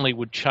certainly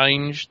would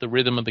change the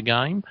rhythm of the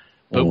game.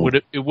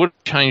 But it would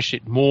have changed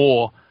it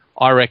more,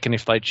 I reckon,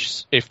 if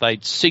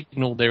they'd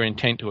signalled their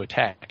intent to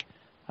attack.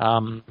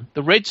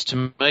 The Reds,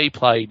 to me,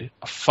 played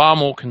a far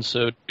more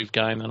conservative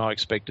game than I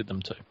expected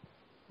them to.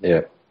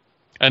 Yeah.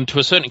 And to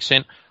a certain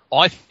extent,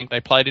 I think they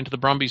played into the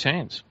Brumbies'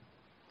 hands.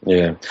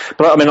 Yeah.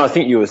 But, I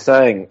think you were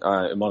saying,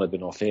 it might have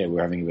been off air, we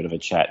were having a bit of a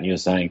chat, and you were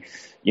saying,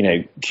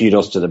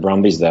 kudos to the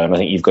Brumbies, though, and I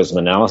think you've got some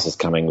analysis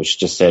coming which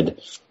just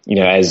said,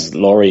 as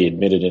Laurie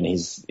admitted in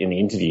the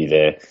interview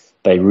there,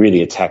 they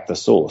really attacked the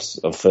source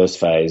of first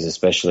phase,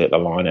 especially at the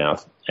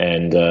line-out,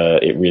 and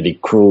it really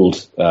cruelled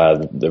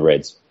the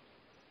Reds.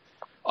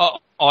 Oh,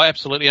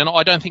 absolutely, and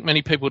I don't think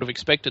many people would have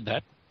expected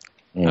that.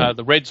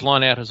 The Reds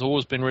line-out has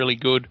always been really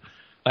good.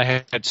 They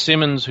had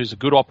Simmons, who's a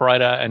good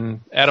operator,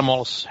 and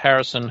Adamolis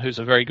Harrison, who's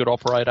a very good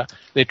operator.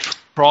 Their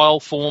trial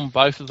form,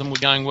 both of them were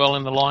going well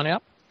in the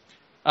line-out.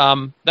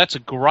 That's a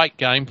great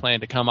game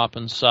plan to come up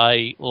and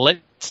say,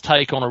 let's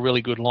take on a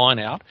really good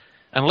line-out,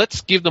 and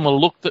let's give them a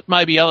look that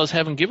maybe others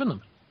haven't given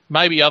them.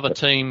 Maybe other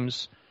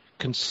teams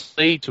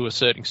concede to a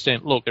certain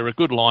extent, look, they're a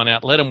good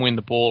line-out, let them win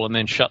the ball and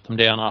then shut them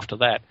down after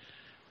that.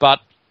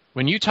 But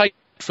when you take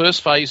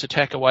first phase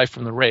attack away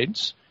from the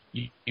Reds,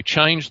 you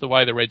change the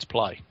way the Reds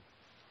play.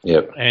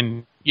 Yep.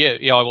 And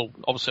I will.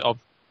 Obviously, I've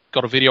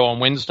got a video on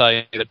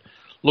Wednesday that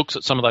looks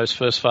at some of those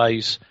first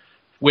phase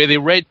where the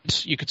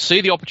Reds, you could see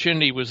the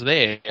opportunity was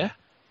there,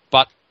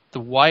 but the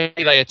way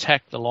they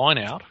attacked the line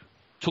out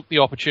took the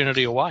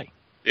opportunity away.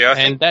 Yeah,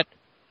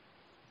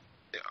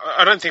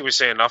 I don't think we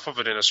see enough of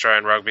it in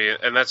Australian rugby,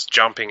 and that's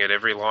jumping at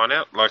every line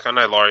out. Like, I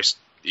know Laurie,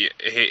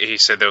 he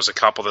said there was a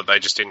couple that they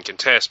just didn't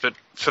contest, but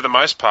for the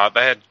most part,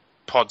 they had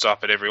pods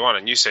up at every one,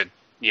 and you said,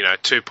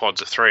 2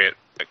 pods of 3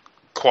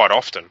 quite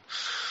often.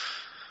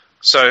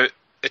 So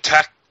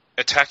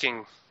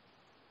attacking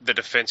the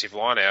defensive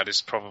line out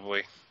is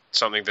probably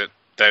something that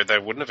they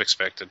wouldn't have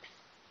expected.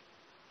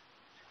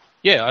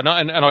 Yeah, and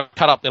I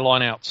cut up their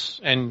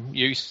line-outs, and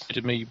you said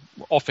to me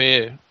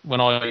off-air when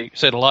I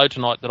said hello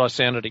tonight that I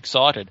sounded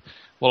excited.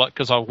 Well,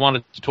 because I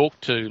wanted to talk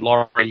to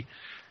Laurie,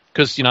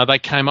 because, they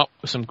came up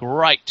with some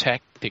great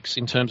tactics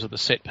in terms of the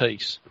set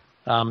piece.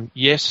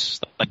 Yes,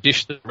 they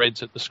dished the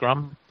Reds at the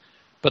scrum,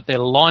 but their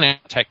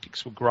line-out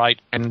tactics were great,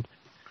 and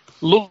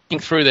looking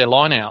through their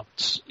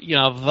line-outs,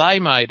 they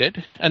made it,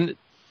 and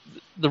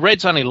the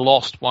Reds only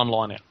lost one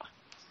line-out.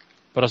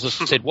 But as I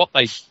said, what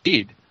they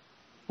did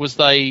was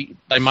they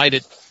made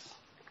it,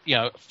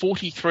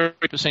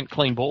 43%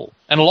 clean ball.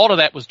 And a lot of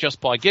that was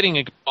just by getting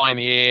a guy in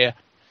the air,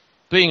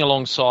 being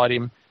alongside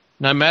him,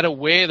 no matter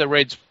where the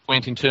Reds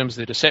went in terms of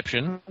their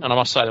deception, and I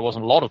must say there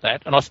wasn't a lot of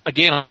that. And I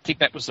think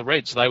that was the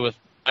Reds. They were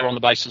on the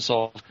basis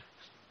of,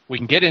 we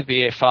can get into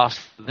the air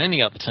faster than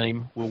any other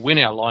team, we'll win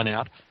our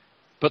line-out.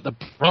 But the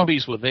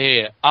Brumbies were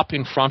there, up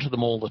in front of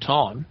them all the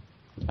time.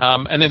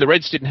 And then the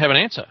Reds didn't have an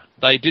answer.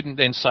 They didn't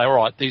then say, all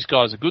right, these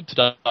guys are good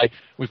today,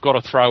 we've got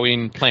to throw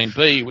in plan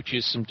B, which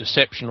is some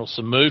deception or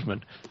some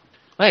movement.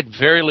 They had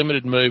very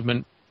limited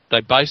movement.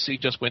 They basically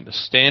just went the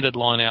standard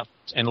line out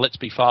and let's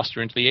be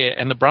faster into the air,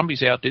 and the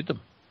Brumbies outdid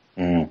them.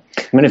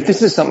 If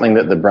this is something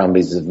that the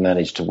Brumbies have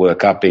managed to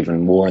work up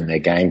even more in their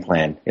game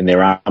plan, in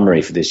their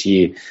armoury for this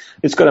year,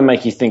 it's got to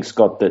make you think,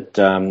 Scott, that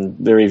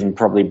they're even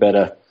probably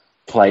better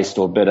placed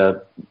or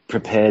better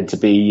prepared to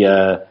be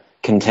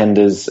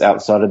contenders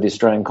outside of the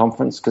Australian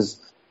Conference, because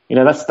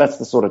that's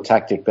the sort of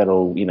tactic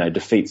that'll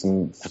defeat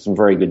some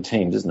very good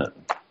teams, isn't it?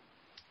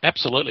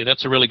 Absolutely,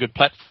 that's a really good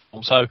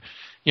platform. So,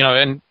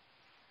 and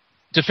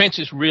defence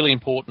is really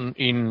important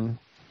in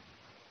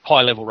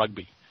high-level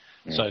rugby.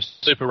 So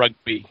Super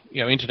Rugby,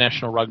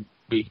 international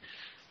rugby,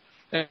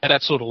 at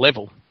that sort of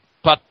level.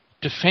 But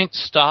defence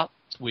starts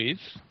with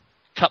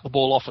cut the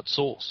ball off at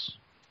source.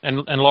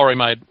 And Laurie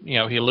he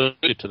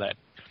alluded to that.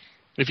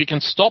 If you can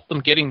stop them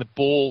getting the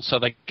ball so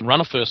they can run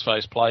a first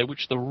phase play,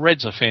 which the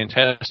Reds are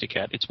fantastic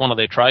at, it's one of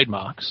their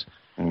trademarks,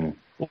 well,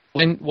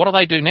 then what do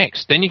they do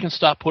next? Then you can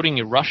start putting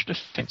your rush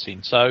defence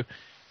in. So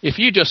if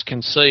you just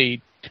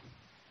concede,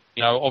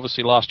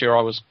 obviously last year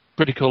I was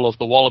critical of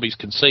the Wallabies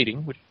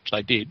conceding, which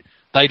they did.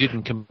 They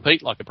didn't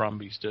compete like the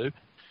Brumbies do.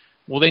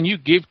 Well, then you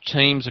give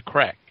teams a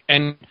crack.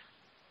 And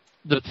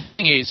the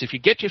thing is, if you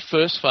get your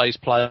first phase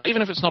play,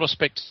 even if it's not a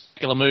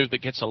spectacular move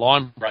that gets a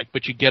line break,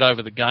 but you get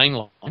over the gain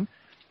line,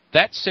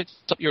 that sets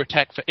up your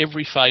attack for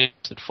every phase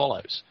that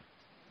follows.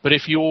 But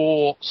if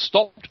you're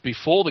stopped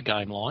before the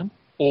gain line,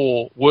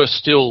 or worse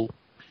still,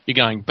 you're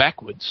going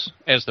backwards,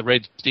 as the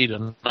Reds did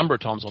a number of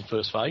times on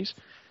first phase,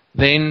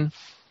 then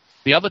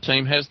the other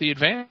team has the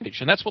advantage.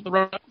 And that's what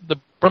the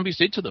Brumbies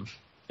did to them.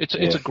 It's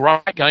a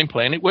great game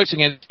plan. It works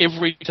against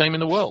every team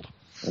in the world.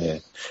 Yeah,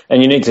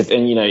 and you need to,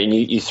 and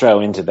you throw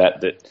into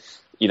that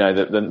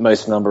the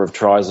most number of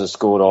tries are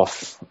scored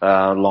off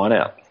line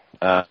out.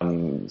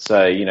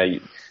 So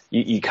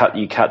you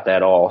cut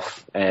that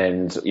off,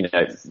 and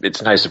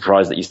it's no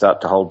surprise that you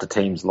start to hold the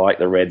teams like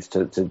the Reds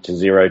to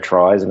 0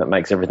 tries, and it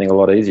makes everything a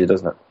lot easier,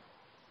 doesn't it?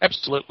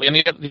 Absolutely. And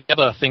the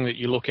other thing that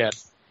you look at,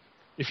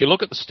 if you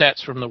look at the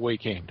stats from the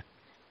weekend,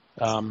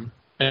 and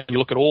you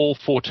look at all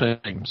 4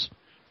 teams,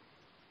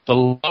 the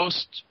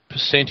lowest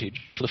percentage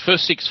for the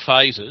first 6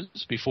 phases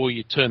before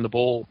you turn the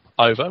ball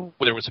over,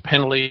 whether it was a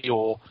penalty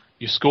or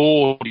you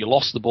scored or you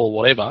lost the ball,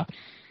 whatever,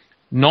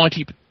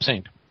 90%.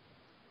 And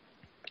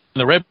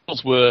the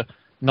Rebels were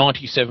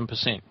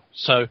 97%.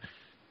 So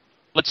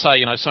let's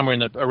say, somewhere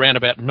around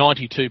about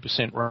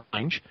 92%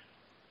 range,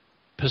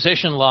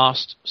 possession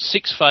lasts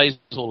 6 phases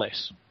or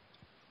less.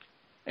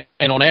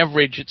 And on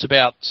average, it's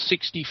about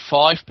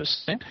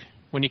 65%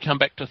 when you come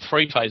back to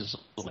 3 phases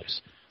or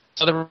less.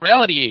 So the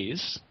reality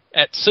is,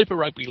 at Super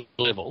Rugby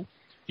level,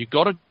 you've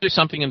got to do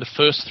something in the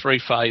first 3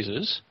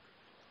 phases,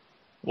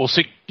 or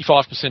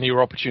 65% of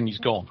your opportunity is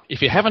gone.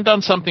 If you haven't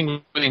done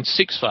something within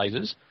 6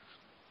 phases,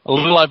 a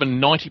little over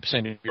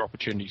 90% of your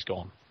opportunity is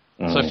gone.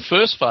 So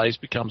first phase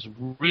becomes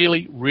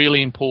really,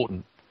 really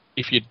important.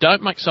 If you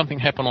don't make something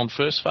happen on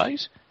first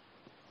phase,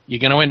 you're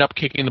going to end up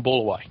kicking the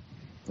ball away.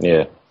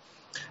 Yeah.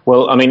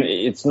 Well, I mean,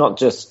 it's not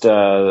just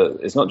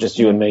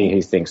you and me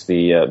who thinks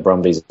the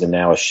Brumbies are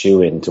now a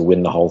shoo-in to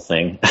win the whole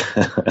thing.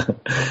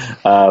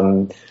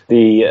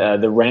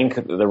 The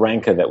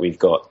ranker that we've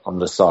got on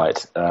the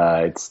site,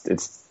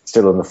 it's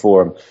still in the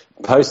forum.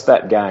 Post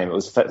that game, it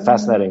was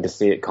fascinating to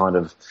see it kind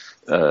of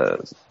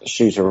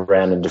shoot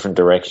around in different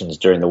directions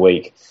during the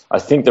week. I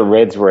think the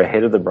Reds were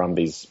ahead of the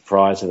Brumbies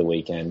prior to the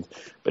weekend,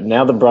 but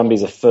now the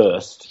Brumbies are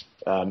first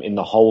in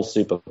the whole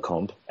Super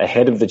Comp,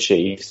 ahead of the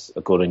Chiefs,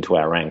 according to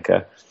our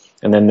ranker.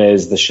 And then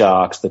there's the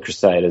Sharks, the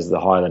Crusaders, the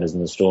Highlanders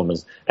and the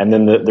Stormers. And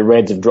then the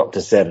Reds have dropped to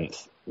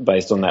 7th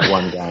based on that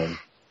one game.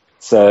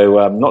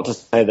 So not to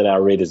say that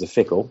our readers are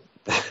fickle,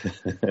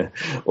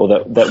 or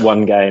that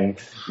one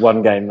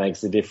game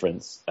makes a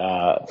difference.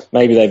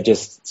 Maybe they've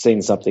just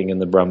seen something in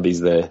the Brumbies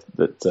there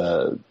that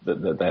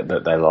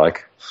they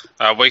like.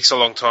 A week's a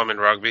long time in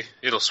rugby.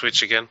 It'll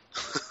switch again.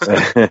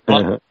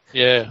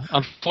 Yeah,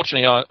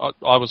 unfortunately,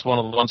 I was one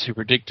of the ones who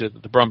predicted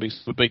that the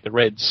Brumbies would beat the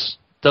Reds.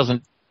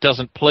 Doesn't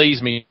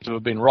please me to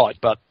have been right,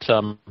 but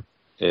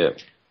yeah.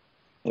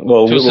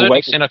 Well, to a certain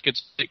extent, I could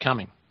see it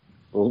coming.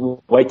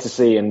 We'll wait to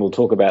see, and we'll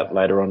talk about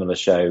later on in the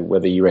show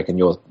whether you reckon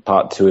your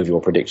part 2 of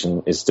your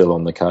prediction is still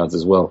on the cards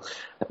as well.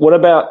 What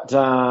about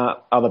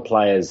other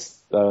players?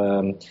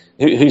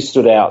 Who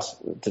stood out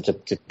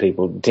to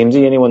people?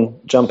 Timsy, anyone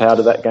jump out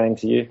of that game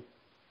to you?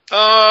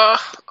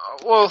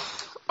 Well,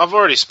 I've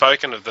already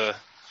spoken of the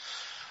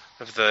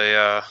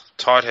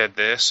tight head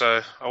there,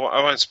 so I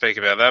won't speak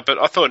about that. But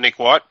I thought Nick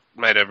White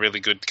made a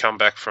really good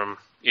comeback from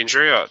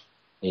injury. I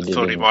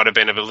thought he might have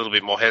been a little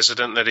bit more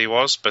hesitant than he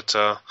was, but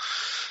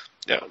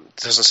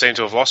doesn't seem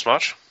to have lost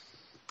much.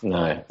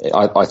 No,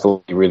 I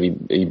thought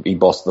he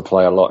bossed the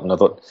play a lot, and I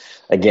thought,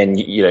 again,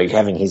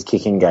 having his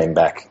kicking game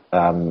back,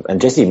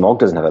 and Jesse Mogg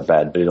doesn't have a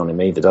bad boot on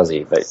him either, does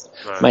he? But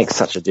it makes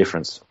such a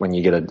difference when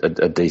you get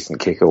a decent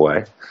kick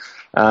away.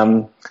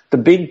 The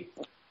big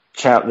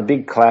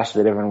clash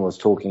that everyone was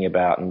talking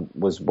about and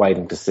was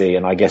waiting to see,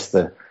 and I guess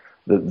the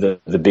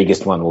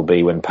biggest one will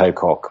be when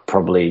Pocock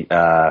probably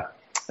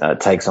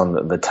takes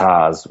on the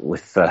Tars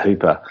with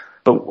Hooper.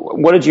 But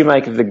what did you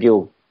make of the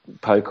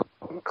Gill-Pocock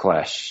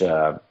clash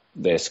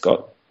there,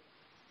 Scott?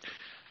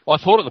 Well,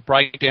 I thought at the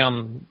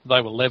breakdown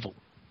they were level.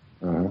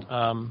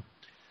 Mm-hmm.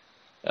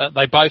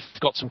 They both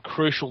got some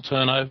crucial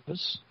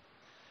turnovers.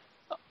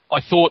 I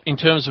thought in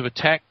terms of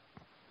attack,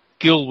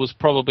 Gill was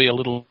probably a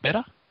little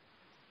better.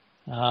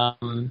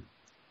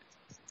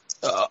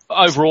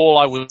 Overall,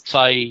 I would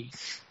say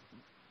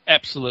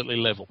absolutely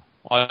level.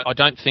 I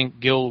don't think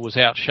Gill was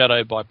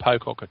outshadowed by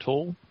Pocock at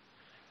all.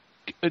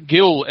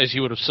 Gill, as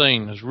you would have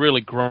seen, has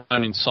really grown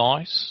in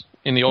size.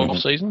 in the off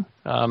season,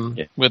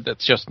 whether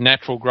it's just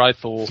natural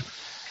growth or,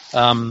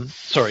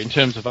 in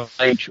terms of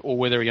age, or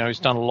whether he's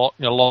done a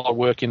lot of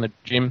work in the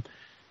gym.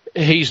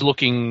 He's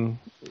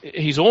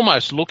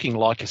almost looking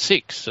like a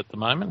 6 at the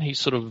moment. He's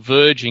sort of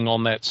verging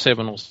on that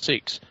 7 or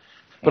 6.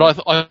 But I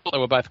thought they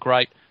were both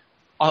great.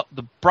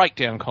 The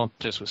breakdown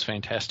contest was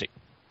fantastic.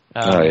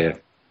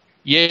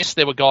 Yes,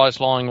 there were guys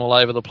lying all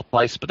over the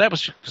place, but that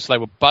was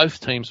because both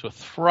teams were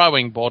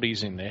throwing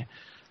bodies in there.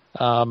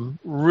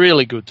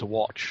 Really good to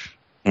watch.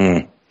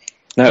 No,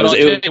 but I'll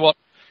tell you what,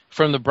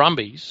 from the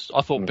Brumbies,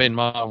 I thought Ben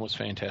Moen was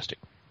fantastic.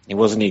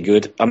 Wasn't he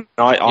good?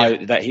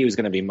 That he was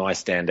going to be my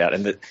standout.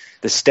 And the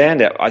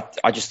standout,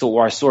 I just thought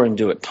where I saw him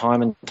do it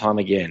time and time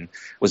again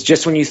was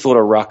just when you thought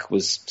a ruck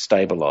was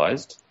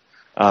stabilised,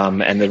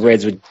 and the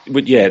Reds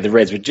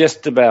were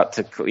just about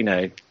to,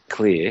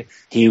 clear,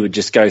 he would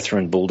just go through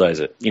and bulldoze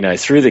it,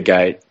 through the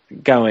gate,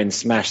 go in,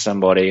 smash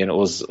somebody, and it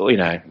was,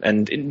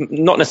 and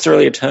not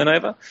necessarily a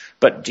turnover,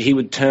 but he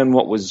would turn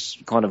what was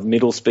kind of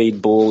middle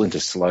speed ball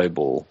into slow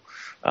ball.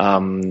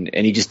 And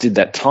he just did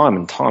that time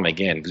and time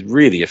again. It was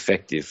really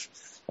effective.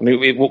 I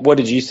mean, what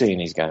did you see in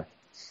his game?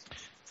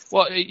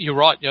 Well, you're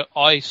right.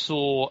 I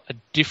saw a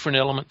different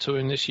element to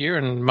him this year,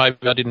 and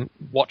maybe I didn't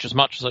watch as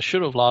much as I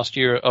should have last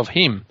year of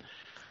him.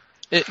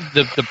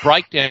 The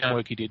breakdown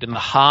work he did and the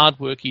hard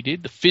work he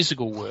did, the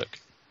physical work.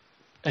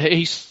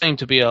 He seemed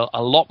to be a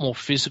lot more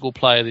physical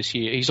player this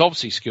year. He's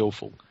obviously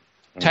skillful.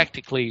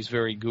 Tactically, he's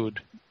very good.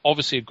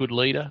 Obviously a good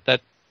leader.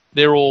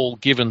 They're all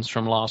givens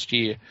from last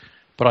year.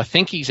 But I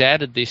think he's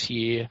added this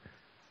year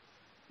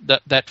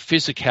that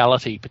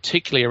physicality,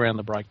 particularly around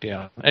the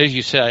breakdown. As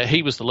you say,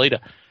 he was the leader.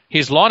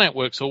 His line-out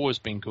work's always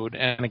been good,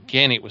 and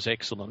again, it was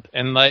excellent.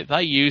 And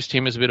they used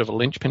him as a bit of a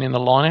linchpin in the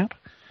line-out.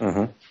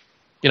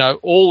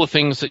 All the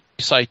things that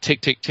you say,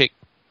 tick, tick, tick,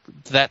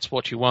 that's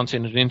what you want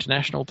in an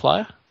international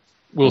player.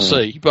 We'll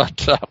see.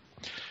 But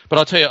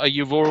I'll tell you,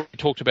 you've already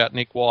talked about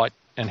Nick White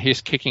and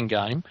his kicking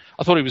game.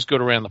 I thought he was good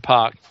around the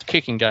park. His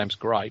kicking game's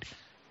great.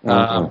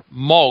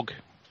 Mogg,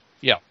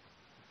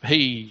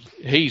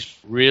 he's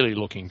really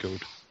looking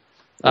good.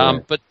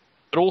 But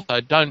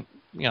also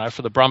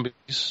for the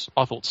Brumbies,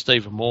 I thought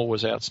Stephen Moore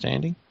was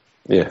outstanding.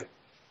 Yeah.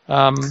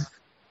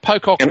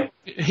 Pocock,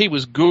 he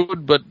was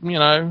good, but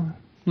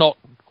not.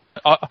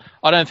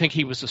 I don't think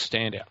he was a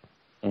standout.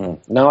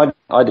 No,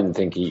 I didn't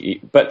think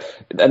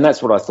and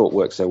that's what I thought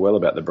worked so well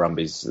about the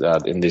Brumbies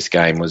in this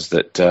game was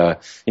that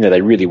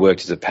they really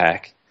worked as a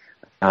pack.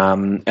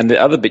 And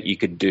the other bit you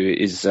could do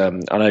is, I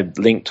know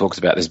Link talks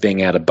about this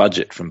being out of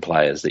budget from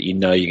players that you're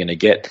going to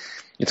get.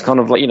 It's kind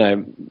of like,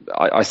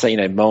 I say,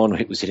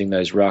 Moen was hitting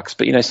those rucks,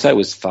 but, so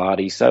was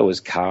Fardy, so was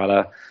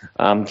Carter.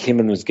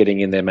 Kimmin was getting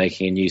in there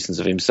making a nuisance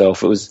of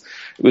himself. It was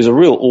a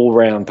real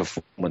all-round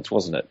performance,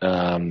 wasn't it?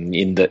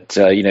 In that,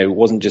 it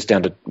wasn't just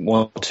down to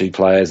 1 or 2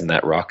 players in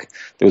that ruck.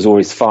 There was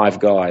always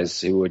 5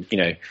 guys who were,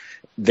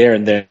 there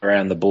and there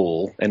around the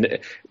ball and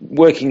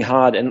working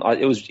hard. And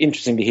it was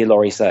interesting to hear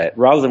Laurie say it.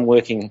 Rather than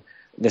working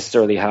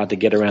necessarily hard to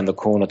get around the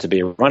corner to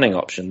be a running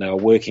option, they were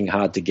working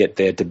hard to get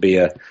there to be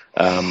an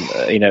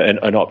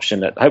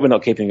option. I hope we're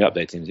not keeping you up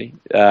there, Timsy.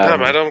 No,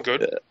 mate, I'm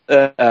good.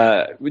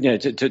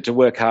 To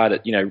work hard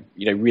at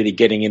really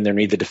getting in there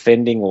and either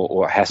defending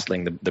or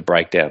hassling the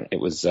breakdown. It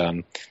was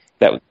that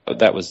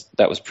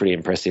was pretty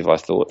impressive, I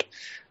thought.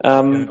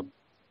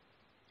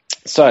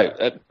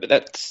 So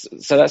that's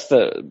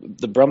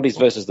the Brumbies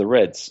versus the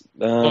Reds.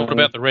 What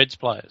about the Reds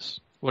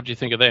players? What do you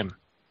think of them?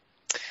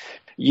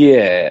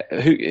 Yeah,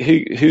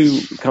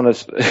 who kind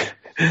of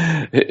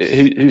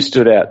who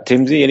stood out?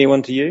 Timsy,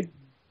 anyone to you?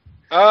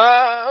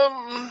 Yeah,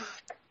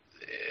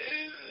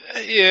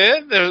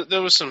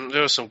 there was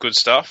some good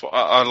stuff.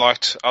 I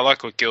liked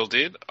what Gill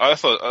did. I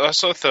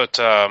thought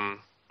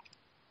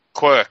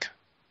Quirk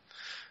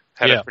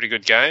had a pretty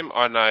good game.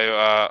 I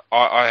know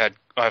I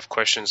have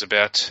questions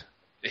about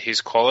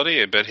his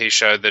quality, but he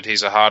showed that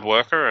he's a hard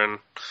worker and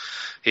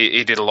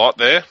he did a lot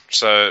there.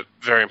 So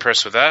very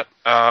impressed with that.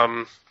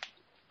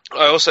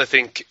 I also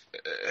think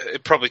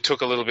it probably took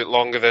a little bit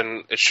longer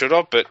than it should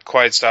have, but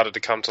Quaid started to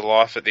come to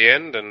life at the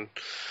end and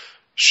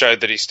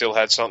showed that he still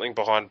had something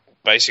behind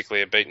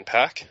basically a beaten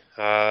pack.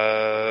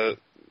 There's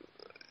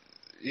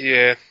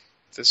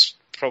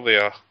probably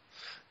more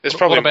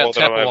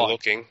that I'm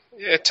overlooking.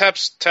 Yeah,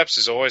 Taps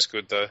is always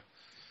good though.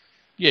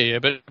 Yeah,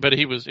 but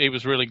he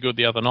was really good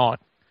the other night.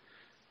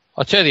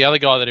 I'll tell you the other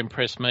guy that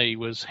impressed me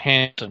was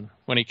Hampton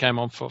when he came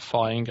on for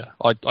Fainga.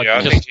 I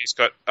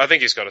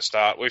think he's got to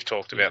start. We've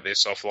talked about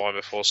this offline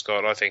before,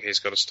 Scott. I think he's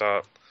got to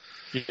start.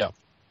 Yeah,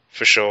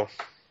 for sure.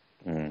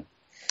 I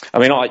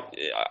mean,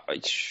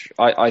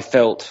 I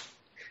felt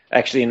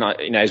actually,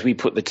 as we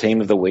put the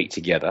team of the week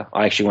together,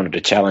 I actually wanted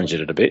to challenge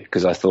it a bit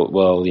because I thought,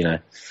 well,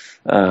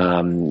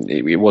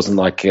 it wasn't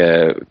like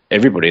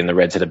everybody in the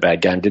Reds had a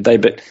bad game, did they?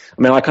 But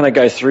I mean, I kind of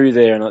go through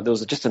there, and there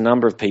was just a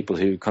number of people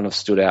who kind of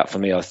stood out for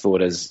me. I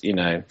thought as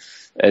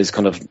as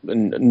kind of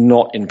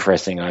not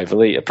impressing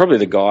overly. Probably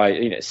the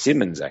guy,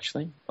 Simmons,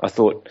 actually.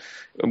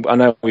 I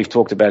know we've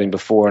talked about him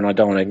before, and I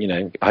don't want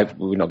to, I hope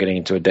we're not getting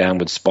into a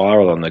downward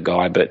spiral on the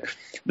guy, but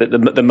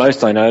the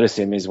most I notice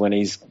him is when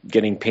he's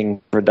getting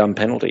pinged for a dumb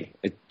penalty.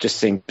 It just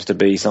seems to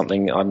be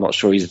something I'm not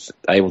sure he's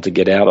able to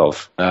get out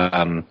of.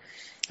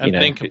 And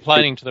then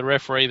complaining to the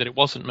referee that it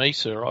wasn't me,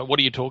 sir. What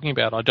are you talking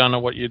about? I don't know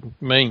what you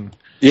mean.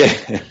 Yeah,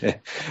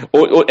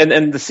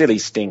 and the silly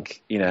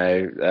stink,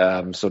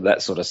 sort of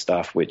that sort of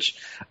stuff. Which,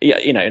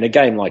 in a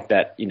game like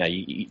that,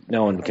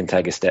 no one can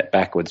take a step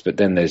backwards. But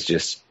then there's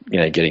just,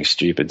 getting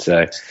stupid.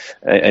 So,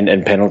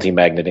 and penalty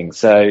magneting.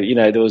 So,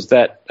 there was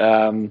that.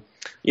 I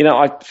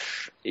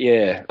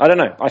don't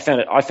know. I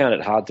found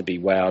it hard to be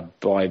wowed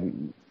by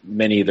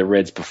many of the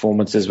Reds'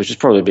 performances, which is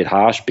probably a bit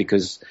harsh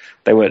because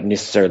they weren't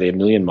necessarily a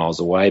million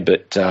miles away.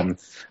 But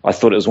I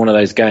thought it was one of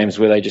those games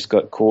where they just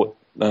got caught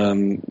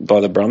by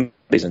the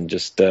Brumbies and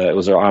just it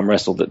was an arm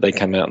wrestle that they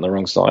came out on the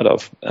wrong side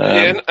of.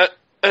 And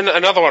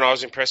another one I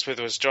was impressed with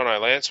was John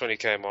O'Lance when he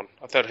came on.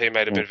 I thought he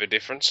made a bit of a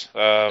difference.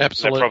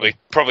 Absolutely. That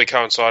probably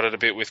coincided a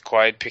bit with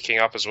Quaid picking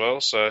up as well.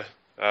 So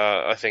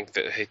I think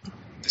that he's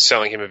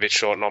selling him a bit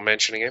short, not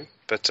mentioning him.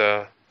 But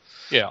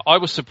I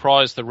was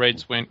surprised the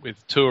Reds went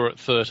with Tour at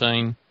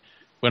 13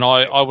 when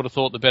I would have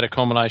thought the better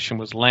combination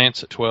was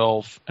Lance at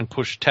 12 and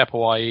push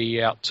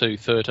Tapuai out to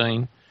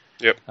 13.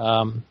 Yep.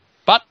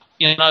 But,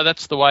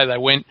 that's the way they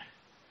went.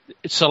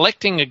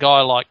 Selecting a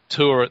guy like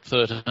Tour at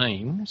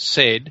 13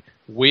 said,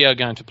 we are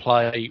going to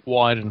play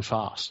wide and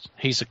fast.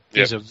 He's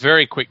a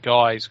very quick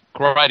guy. He's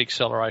great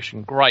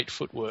acceleration, great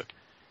footwork.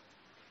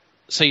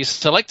 So you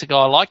select a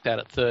guy like that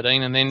at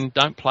 13 and then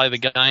don't play the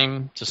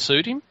game to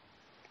suit him?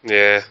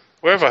 Yeah.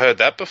 Where have I heard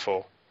that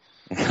before?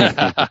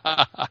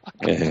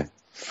 Yeah.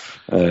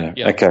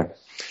 Okay.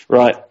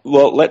 Right.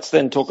 Well, let's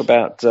then talk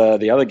about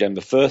the other game,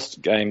 the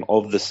first game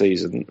of the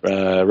season,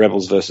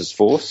 Rebels versus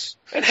Force.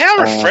 And how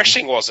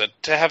refreshing was it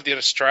to have the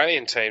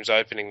Australian teams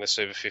opening the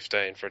Super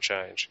 15 for a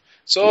change?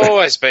 It's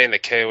always been the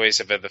Kiwis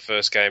have had the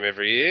first game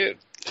every year.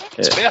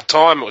 It's about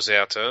time it was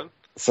our turn.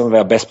 Some of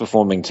our best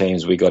performing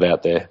teams we got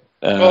out there.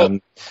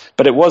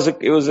 But it was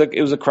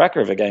a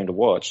cracker of a game to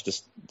watch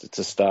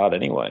to start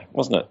anyway,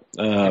 wasn't it?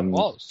 It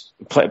was.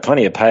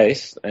 Plenty of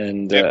pace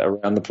and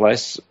around the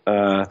place,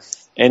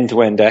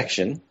 end-to-end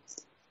action.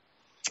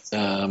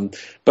 And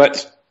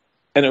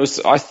it was,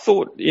 I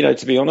thought,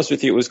 to be honest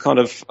with you, it was kind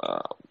of,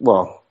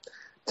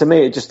 to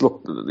me it just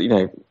looked,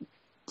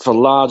 for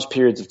large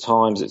periods of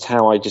times, it's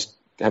how I just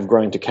have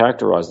grown to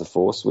characterise the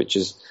Force, which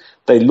is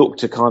they look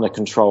to kind of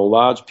control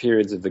large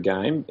periods of the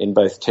game in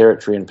both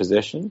territory and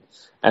possession,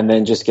 and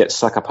then just get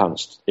sucker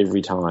punched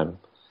every time.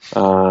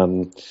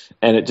 And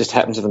it just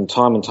happened to them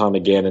time and time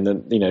again. And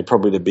then,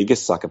 probably the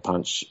biggest sucker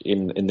punch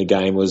in the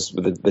game was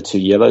with the two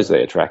yellows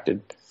they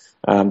attracted.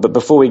 But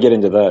before we get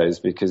into those,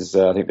 because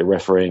I think the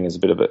refereeing is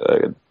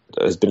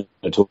has been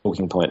a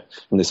talking point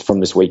from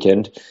this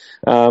weekend.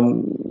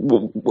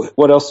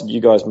 What else did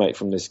you guys make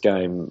from this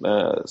game,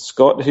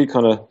 Scott?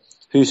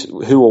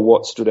 Who or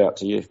what stood out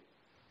to you?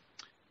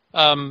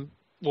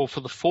 Well,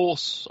 for the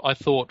Force, I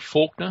thought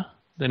Faulkner,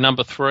 their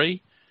number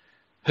 3,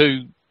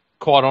 who,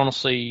 quite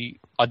honestly,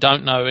 I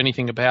don't know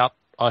anything about.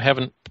 I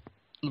haven't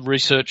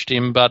researched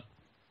him, but,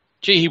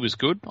 he was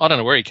good. I don't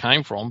know where he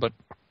came from, but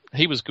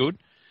he was good.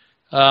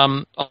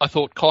 I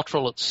thought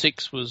Cottrell at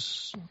 6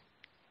 was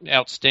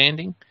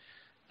outstanding.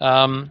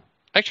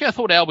 Actually, I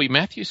thought Albie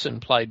Mathewson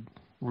played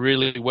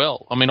really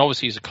well. I mean,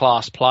 obviously he's a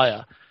class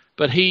player,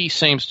 but he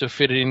seems to have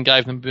fitted in,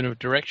 gave them a bit of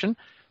direction.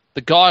 The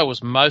guy I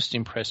was most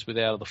impressed with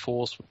out of the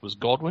Force was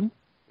Godwin.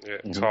 Yeah,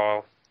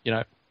 Kyle.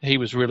 He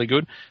was really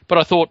good. But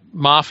I thought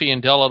Murphy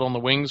and Dallard on the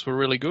wings were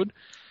really good.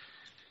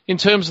 In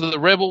terms of the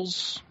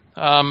Rebels,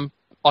 I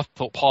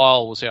thought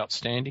Pyle was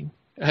outstanding.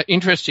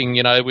 Interesting,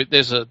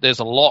 there's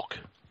a lock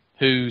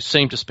who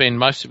seemed to spend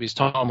most of his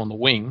time on the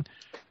wing,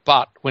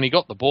 but when he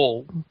got the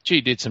ball,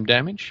 did some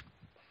damage.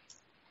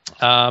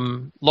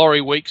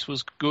 Laurie Weeks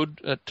was good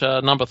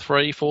at number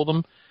 3 for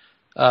them.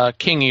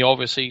 Kingy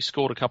obviously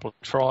scored a couple of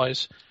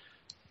tries.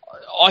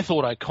 I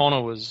thought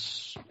O'Connor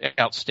was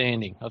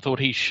outstanding. I thought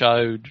he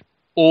showed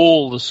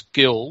all the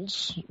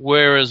skills,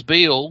 whereas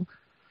Beale,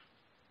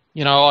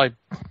 I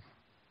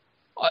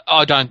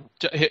don't.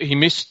 He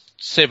missed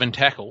 7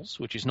 tackles,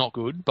 which is not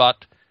good,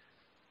 but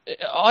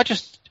I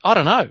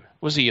don't know.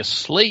 Was he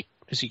asleep?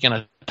 Is he going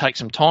to take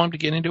some time to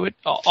get into it?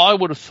 I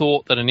would have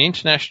thought that an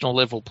international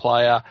level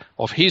player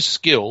of his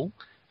skill,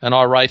 and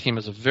I rate him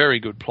as a very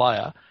good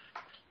player,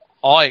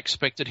 I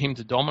expected him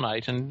to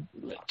dominate, and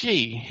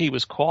he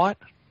was quiet.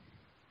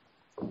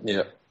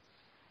 Yeah.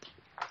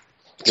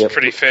 It's a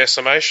pretty fair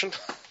summation.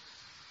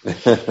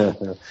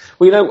 Well,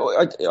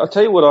 I'll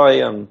tell you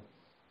what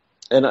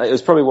and it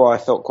was probably why I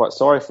felt quite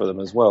sorry for them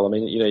as well. I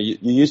mean, you're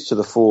used to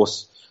the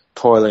Force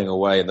toiling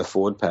away in the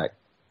forward pack.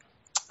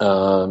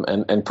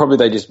 And probably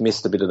they just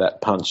missed a bit of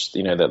that punch,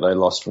 that they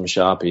lost from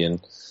Sharpie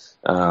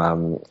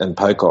and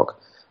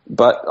Pocock.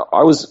 But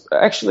I was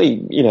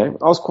actually, I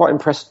was quite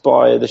impressed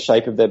by the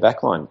shape of their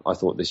backline, I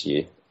thought, this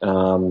year.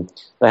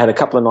 They had a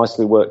couple of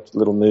nicely worked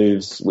little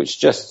moves, which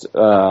just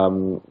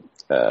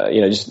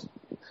just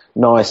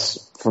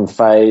nice from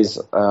Faze,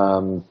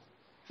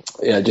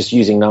 just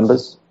using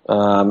numbers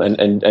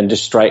and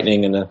just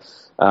straightening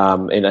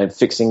and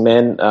fixing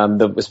men.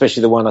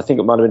 Especially the one, I think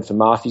it might have been for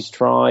Murphy's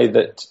try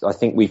that I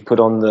think we've put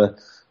on the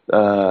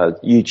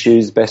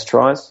YouTube's best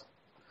tries,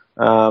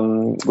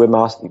 where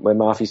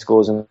Murphy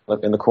scores in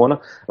the corner.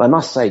 And I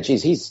must say,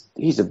 geez,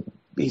 I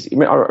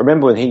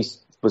remember when he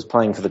was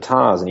playing for the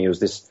Tars and he was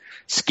this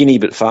skinny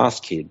but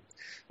fast kid,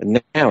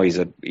 and now he's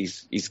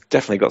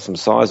definitely got some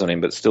size on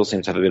him, but still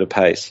seems to have a bit of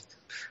pace.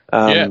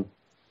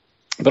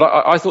 But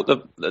I thought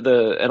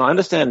and I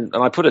understand,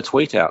 and I put a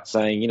tweet out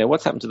saying,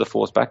 what's happened to the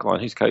Force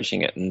backline? Who's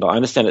coaching it? And I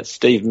understand it's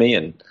Steve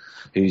Meehan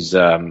who's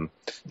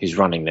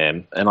running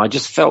them. And I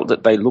just felt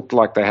that they looked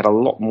like they had a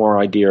lot more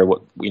idea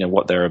of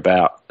what they're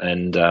about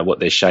and what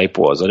their shape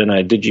was. I don't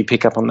know. Did you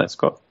pick up on that,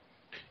 Scott?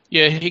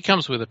 Yeah, he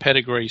comes with a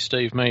pedigree,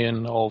 Steve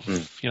Meehan, of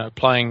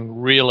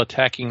playing real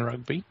attacking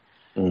rugby.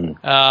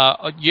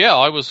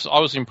 I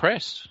was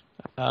impressed.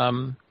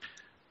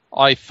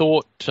 I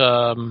thought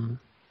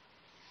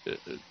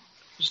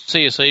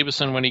C.S.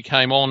 Everson, when he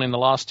came on in the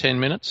last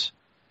 10 minutes,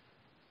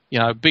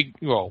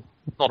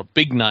 not a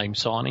big name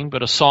signing,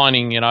 but a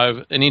signing,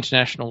 an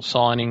international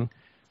signing.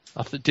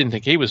 I didn't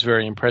think he was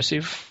very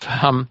impressive.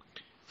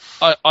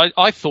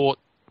 I thought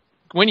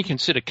when you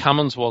consider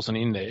Cummins wasn't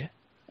in there,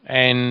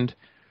 and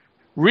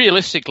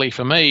realistically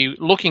for me,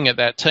 looking at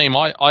that team,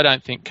 I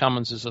don't think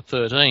Cummins is a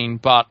 13,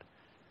 but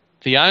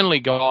the only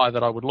guy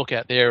that I would look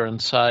at there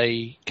and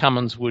say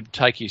Cummins would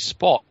take his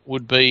spot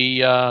would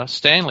be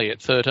Stanley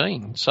at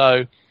 13.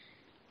 So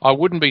I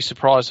wouldn't be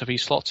surprised if he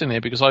slots in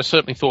there, because I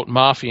certainly thought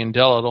Murphy and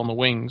Dellett on the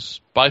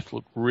wings both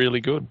looked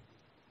really good.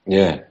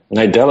 Yeah.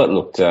 No, Dellett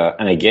looked,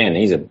 and again,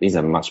 he's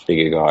a much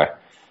bigger guy.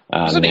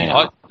 Isn't he?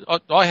 I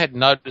hadn't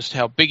noticed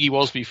how big he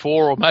was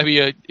before, or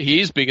maybe he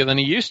is bigger than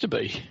he used to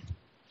be.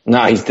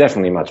 No, he's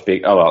definitely much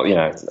big. Oh, well,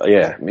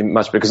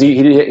 much bigger, because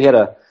he had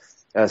a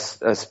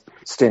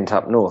stint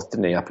up north,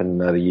 didn't he, up in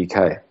the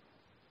UK?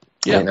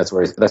 Yeah, I think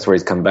that's where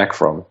he's come back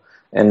from.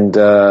 And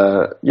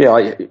I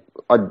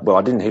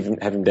didn't even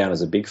have him down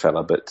as a big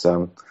fella, but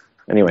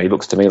anyway, he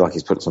looks to me like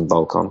he's put some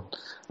bulk on.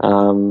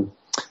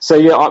 So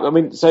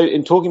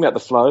in talking about the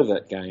flow of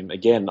that game,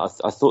 again, I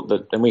thought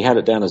that, and we had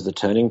it down as the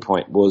turning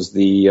point, was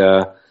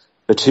the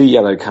 2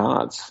 yellow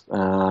cards.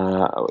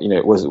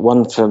 It was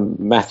one for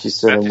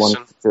Mathewson and one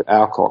for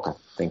Alcock, I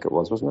think it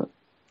was, wasn't it?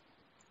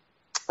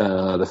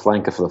 The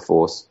flanker for the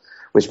Force,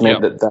 which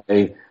meant that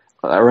they,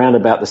 around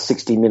about the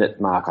 60-minute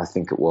mark, I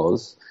think it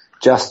was,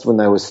 just when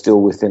they were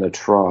still within a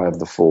try of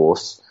the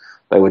Force,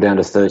 they were down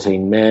to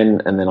 13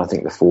 men, and then I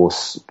think the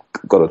Force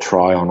got a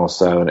try on or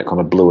so, and it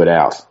kind of blew it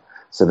out,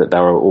 so that they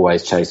were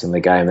always chasing the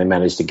game. They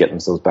managed to get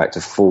themselves back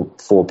to 4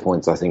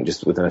 points, I think,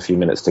 just within a few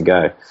minutes to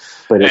go.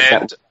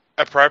 But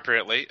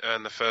appropriately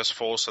earned the first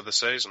Force of the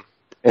season.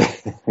 May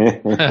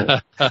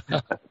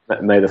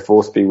the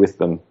Force be with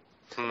them.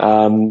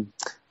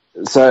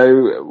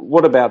 So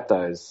what about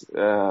those?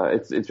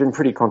 It's been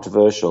pretty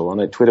controversial. I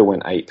know Twitter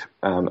went ape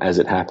as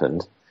it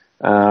happened.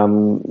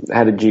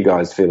 How did you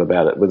guys feel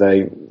about it? Were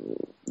they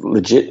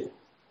legit?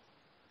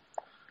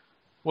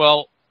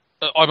 Well,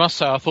 I must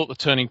say I thought the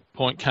turning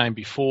point came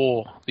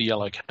before the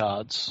yellow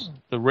cards.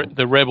 The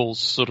Rebels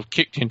sort of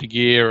kicked into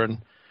gear, and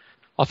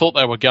I thought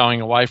they were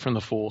going away from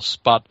the Force.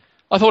 But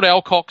I thought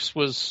Alcock's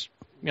was,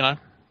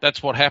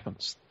 that's what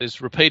happens. There's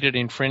repeated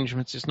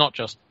infringements. It's not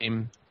just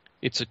him.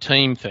 It's a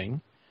team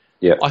thing.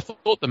 Yeah. I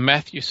thought the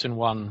Mathewson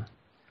one,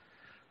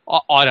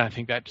 I don't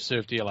think that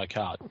deserved a yellow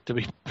card, to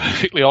be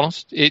perfectly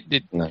honest.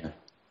 No.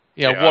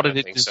 What did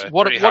it? So.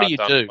 What do you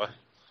do?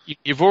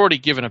 You've already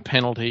given a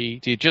penalty.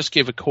 Do you just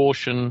give a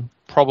caution?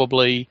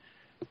 Probably.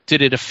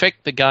 Did it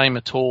affect the game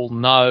at all?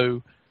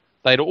 No.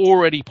 They'd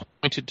already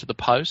pointed to the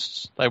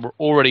posts. They were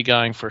already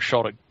going for a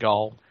shot at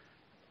goal.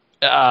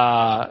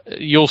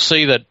 You'll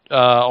see that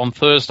on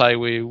Thursday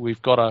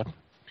we've got a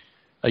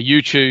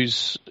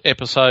YouTube's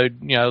episode,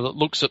 that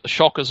looks at the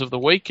shockers of the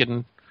week,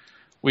 and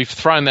we've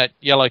thrown that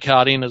yellow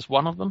card in as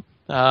one of them.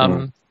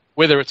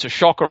 Whether it's a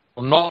shocker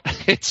or not,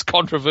 it's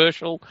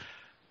controversial.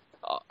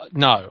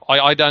 No,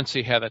 I don't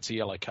see how that's a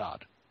yellow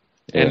card.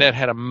 Yeah. And that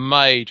had a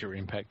major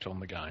impact on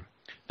the game.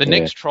 The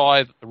next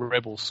try that the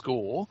Rebels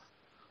score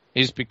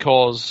is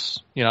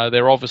because,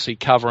 they're obviously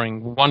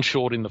covering one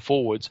short in the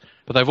forwards,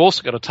 but they've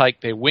also got to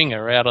take their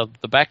winger out of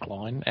the back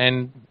line,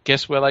 and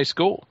guess where they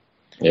score?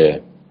 Yeah.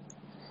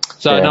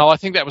 So, no, I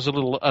think that was a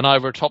little an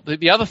over top.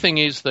 The other thing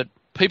is that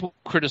people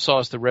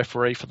criticise the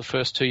referee for the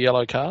first 2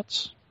 yellow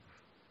cards.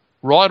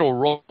 Right or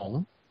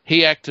wrong,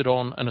 he acted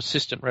on an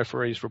assistant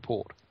referee's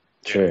report.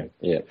 True,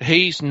 yeah.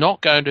 He's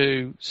not going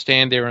to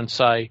stand there and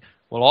say,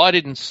 well, I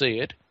didn't see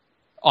it,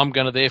 I'm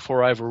going to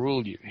therefore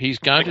overrule you. He's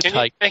going to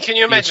take... And can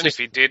you imagine if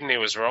he did and he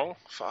was wrong?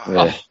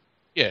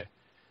 Yeah.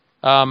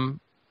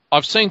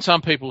 I've seen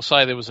some people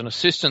say there was an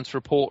assistant's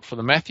report for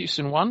the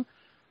Mathewson one.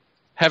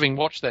 Having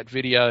watched that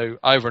video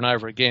over and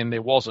over again,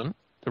 there wasn't.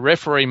 The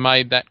referee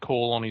made that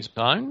call on his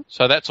own,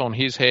 so that's on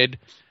his head.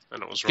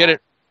 And it was wrong.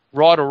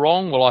 right or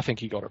wrong? Well, I think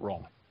he got it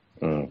wrong.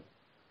 Mm.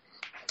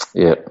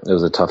 Yeah, it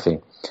was a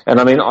toughie. And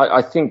I mean,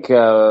 I think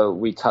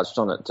we touched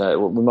on it.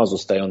 We might as well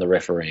stay on the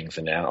refereeing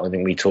for now. I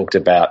think we talked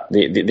about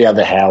the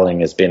other howling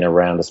has been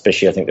around,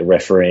 especially I think the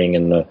refereeing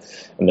and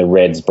the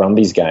Reds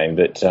Brumbies game.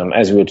 But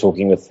as we were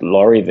talking with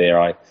Laurie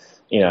there,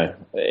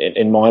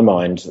 in my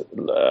mind,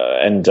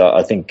 and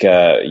I think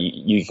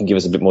you can give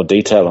us a bit more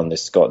detail on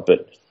this, Scott.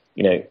 But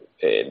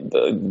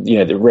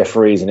the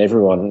referees and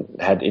everyone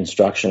had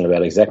instruction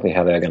about exactly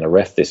how they were going to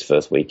ref this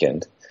first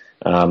weekend.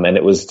 And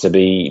it was to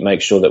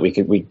make sure that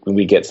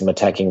we get some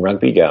attacking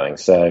rugby going.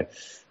 So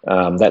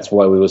that's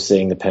why we were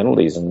seeing the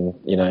penalties,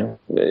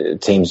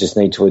 and teams just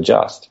need to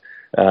adjust.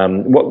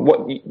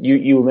 What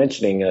you were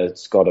mentioning,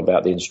 Scott,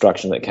 about the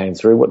instruction that came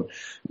through.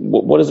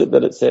 What is it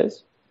that it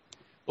says?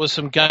 Well,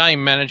 some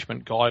game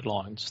management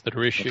guidelines that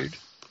are issued.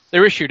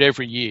 They're issued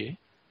every year,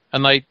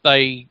 and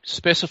they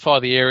specify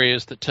the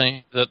areas that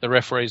the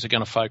referees are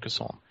going to focus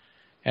on,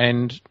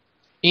 and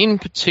in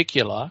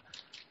particular,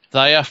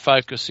 they are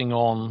focusing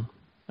on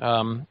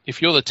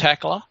if you're the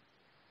tackler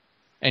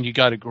and you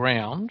go to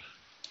ground,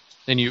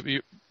 then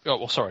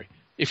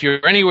if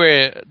you're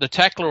anywhere, the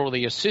tackler or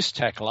the assist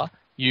tackler,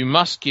 you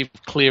must give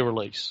clear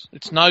release.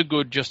 It's no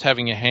good just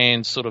having your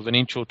hands sort of an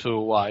inch or two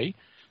away.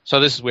 So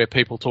this is where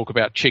people talk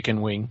about chicken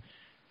wing.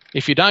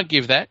 If you don't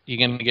give that, you're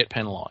going to get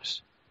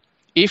penalised.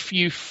 If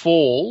you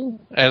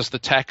fall as the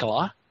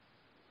tackler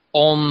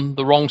on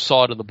the wrong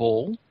side of the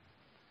ball,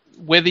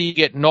 whether you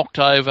get knocked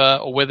over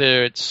or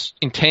whether it's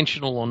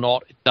intentional or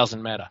not, it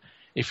doesn't matter.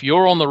 If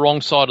you're on the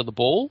wrong side of the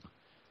ball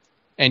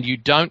and you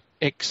don't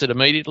exit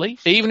immediately,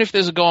 even if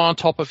there's a guy on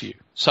top of you,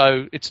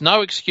 so it's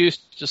no excuse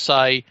to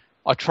say,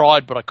 I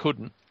tried but I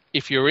couldn't.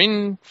 If you're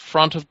in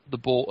front of the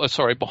ball,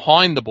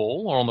 behind the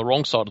ball or on the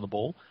wrong side of the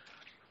ball,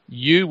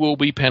 you will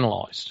be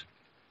penalised.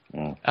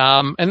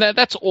 And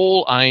that's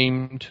all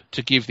aimed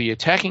to give the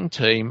attacking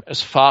team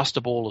as fast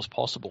a ball as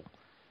possible.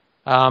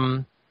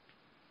 The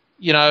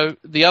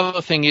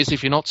other thing is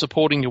if you're not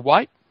supporting your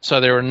weight, so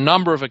there are a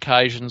number of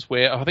occasions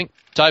where I think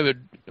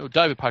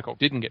David Pocock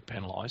didn't get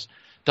penalised.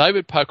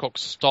 David Pocock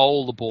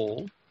stole the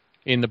ball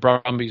in the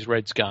Brumbies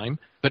Reds game,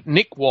 but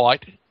Nick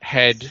White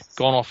had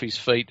gone off his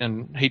feet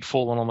and he'd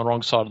fallen on the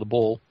wrong side of the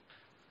ball.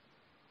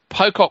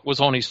 Pocock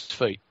was on his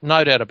feet,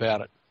 no doubt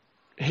about it.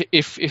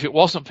 If it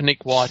wasn't for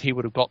Nick White, he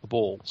would have got the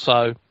ball.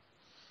 So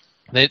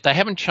they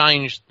haven't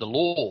changed the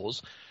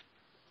laws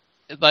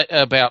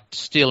about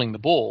stealing the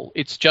ball.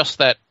 It's just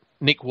that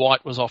Nick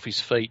White was off his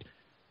feet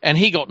and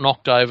he got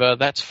knocked over.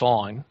 That's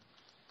fine.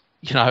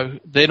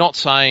 They're not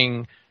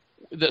saying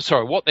that.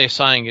 Sorry, what they're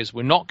saying is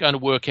we're not going to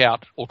work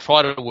out or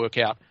try to work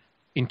out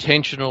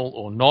intentional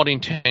or not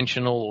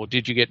intentional or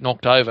did you get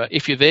knocked over.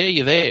 If you're there,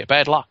 you're there.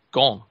 Bad luck,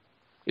 gone.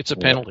 It's a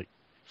penalty.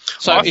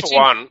 So I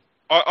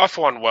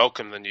for one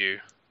welcome the new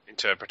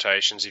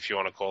interpretations, if you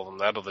want to call them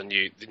that, or the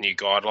new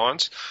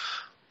guidelines,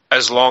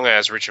 as long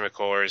as Richard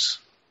McCaw is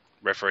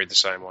refereed the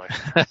same way.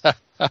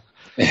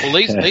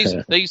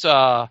 Well, these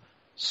are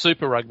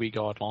Super Rugby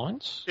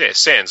guidelines. Yeah,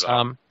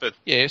 SANZAAR.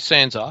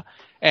 SANZAAR.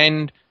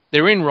 And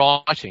they're in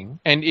writing.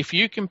 And if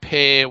you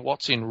compare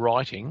what's in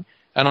writing,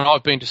 and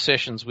I've been to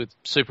sessions with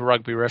Super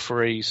Rugby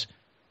referees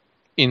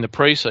in the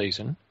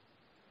pre-season,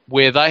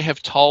 where they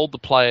have told the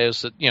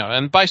players that,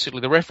 and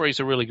basically the referees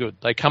are really good.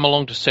 They come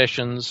along to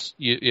sessions,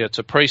 it's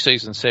a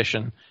pre-season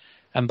session,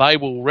 and they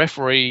will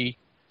referee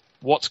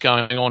what's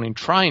going on in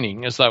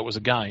training as though it was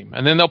a game.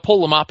 And then they'll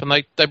pull them up and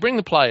they bring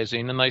the players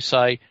in and they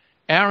say,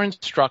 our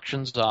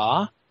instructions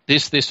are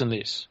this, this, and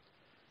this.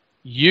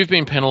 You've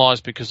been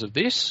penalised because of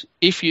this.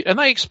 And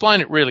they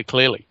explain it really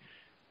clearly.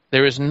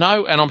 There is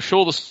no, and I'm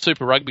sure the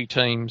Super Rugby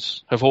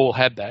teams have all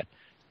had that.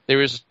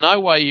 There is no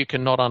way you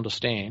can not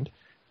understand.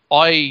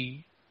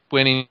 I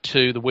went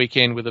into the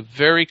weekend with a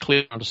very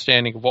clear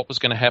understanding of what was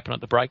going to happen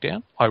at the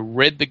breakdown. I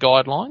read the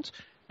guidelines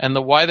and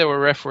the way they were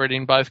refereed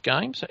in both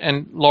games,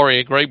 and Laurie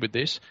agreed with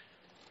this,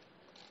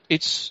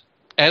 it's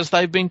as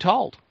they've been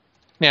told.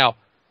 Now,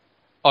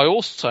 I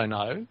also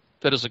know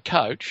that as a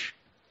coach,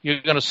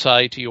 you're going to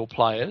say to your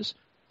players,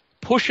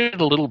 push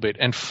it a little bit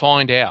and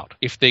find out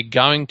if they're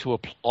going to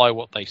apply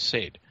what they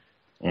said.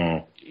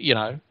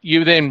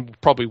 You then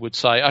probably would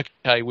say,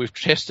 okay, we've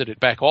tested it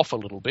back off a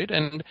little bit.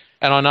 And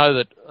I know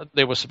that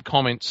there were some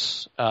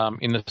comments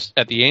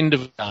at the end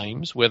of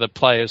games where the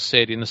players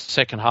said in the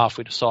second half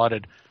we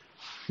decided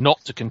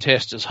not to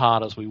contest as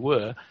hard as we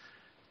were.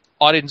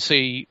 I didn't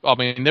see,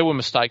 there were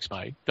mistakes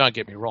made, don't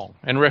get me wrong.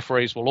 And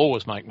referees will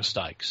always make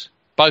mistakes,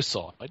 both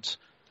sides.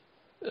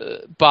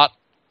 But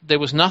there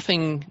was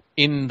nothing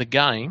in the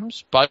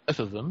games, both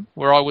of them,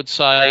 where I would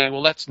say,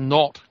 well, that's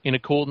not in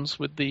accordance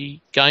with the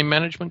game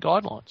management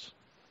guidelines.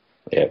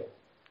 Yeah.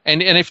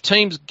 And if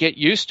teams get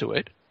used to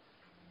it,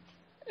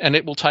 and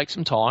it will take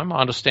some time, I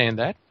understand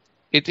that.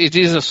 It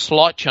is a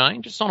slight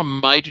change. It's not a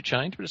major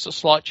change, but it's a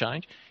slight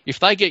change. If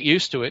they get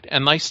used to it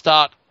and they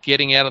start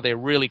getting out of there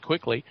really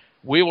quickly,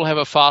 we will have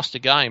a faster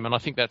game, and I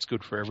think that's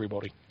good for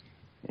everybody.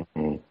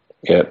 Mm-hmm.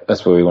 Yeah,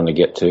 that's where we want to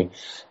get to.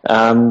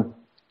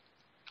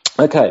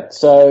 Okay,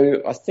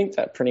 so I think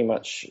that pretty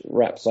much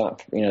wraps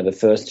up, the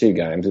first two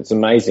games. It's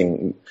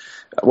amazing.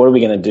 What are we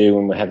going to do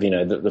when we have,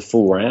 the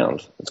full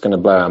round? It's going to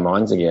blow our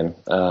minds again.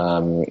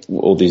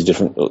 All these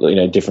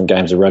different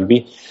games of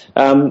rugby.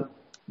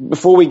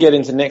 Before we get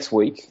into next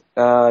week,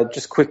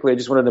 just quickly, I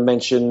just wanted to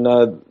mention.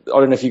 I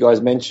don't know if you guys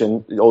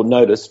mentioned or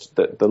noticed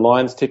that the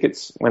Lions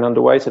tickets went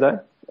underway today.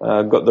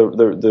 Got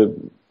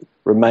the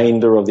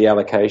remainder of the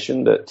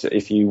allocation. That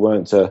if you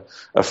weren't a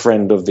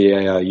friend of the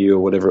ARU or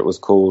whatever it was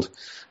called.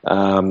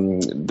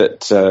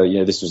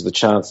 This was the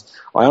chance.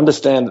 I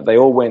understand that they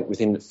all went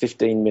within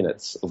 15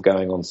 minutes of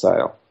going on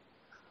sale.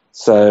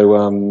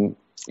 So,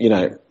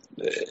 the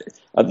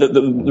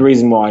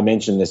reason why I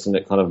mention this and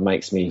it kind of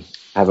makes me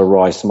have a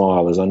wry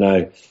smile is I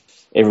know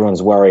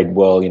everyone's worried.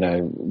 Well,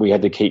 we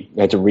had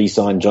to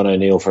re-sign John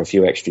O'Neill for a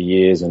few extra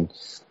years, and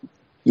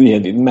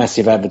the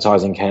massive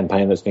advertising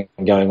campaign that's been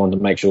going on to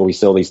make sure we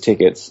sell these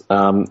tickets.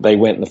 They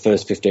went in the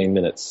first 15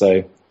 minutes,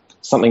 so.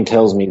 Something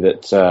tells me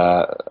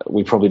that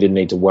we probably didn't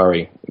need to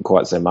worry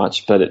quite so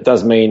much, but it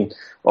does mean,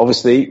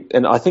 obviously,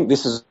 and I think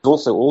this is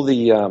also all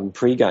the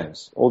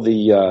pre-games, all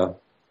the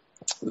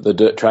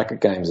dirt tracker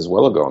games as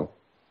well are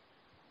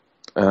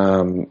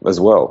gone as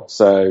well.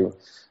 So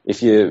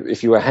if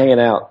you were hanging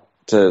out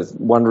to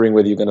wondering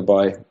whether you're going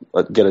to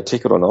get a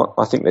ticket or not,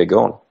 I think they're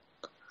gone.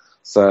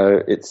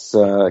 So it's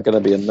going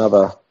to be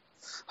another,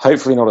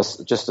 hopefully not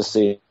just a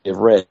sea of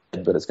red,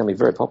 but it's going to be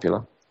very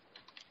popular.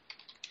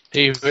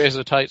 He who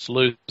hesitates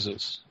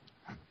loses.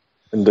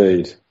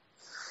 Indeed.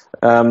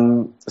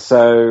 So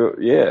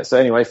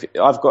anyway,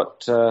 I've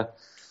got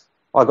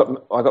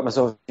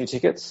myself a few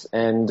tickets,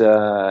 and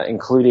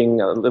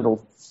including a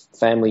little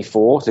family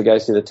 4 to go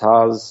see the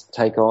Tars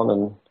take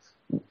on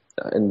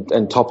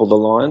and topple the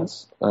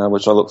Lions,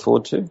 which I look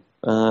forward to.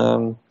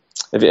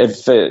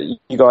 If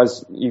you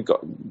guys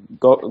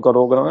got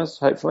organised,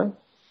 hopefully.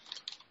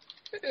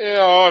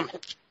 Yeah,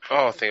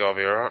 I think I'll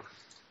be all right.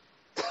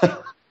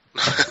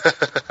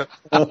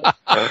 You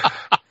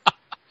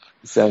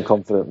sound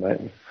confident, mate.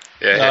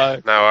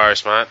 Yeah, no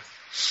worries, mate.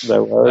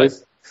 No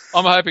worries.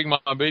 I'm hoping my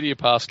media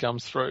pass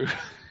comes through.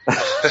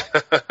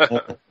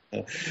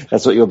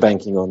 That's what you're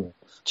banking on.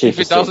 If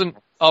it doesn't,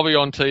 I'll be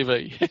on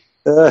TV.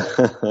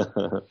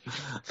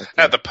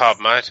 At the pub,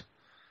 mate.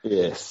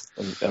 Yes.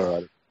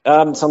 All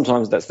right.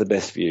 Sometimes that's the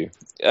best view.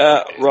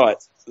 Right.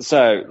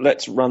 So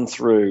let's run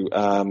through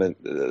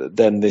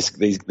then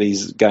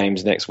these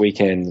games next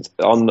weekend.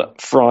 On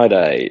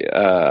Friday,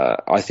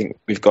 I think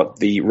we've got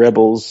the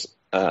Rebels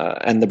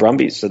and the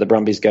Brumbies. So the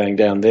Brumbies going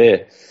down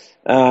there.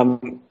 How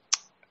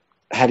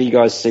do you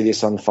guys see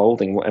this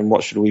unfolding, and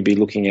what should we be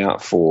looking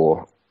out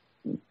for?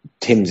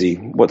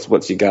 Timsy,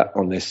 what's your gut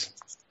on this?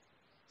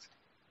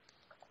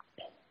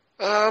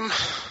 I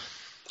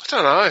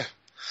don't know.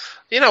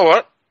 You know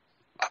what?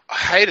 I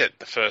hated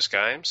the first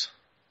games.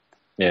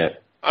 Yeah.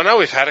 I know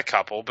we've had a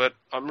couple, but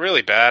I'm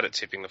really bad at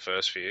tipping the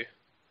first few.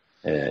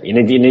 Yeah, you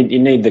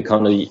need the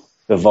kind of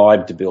the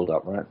vibe to build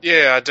up, right?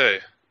 Yeah, I do.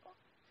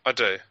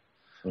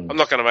 I'm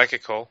not going to make a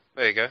call.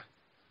 There you go.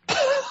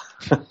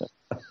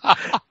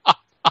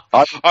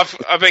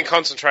 I've been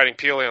concentrating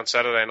purely on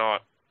Saturday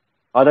night.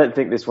 I don't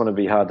think this one would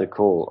be hard to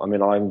call. I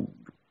mean, I'm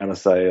going to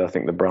say I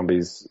think the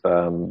Brumbies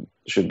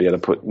should be able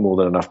to put more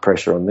than enough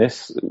pressure on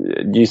this.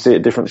 Do you see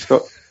it different,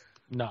 Scott?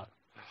 No,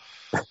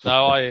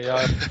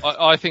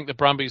 I think the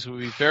Brumbies will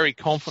be very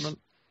confident.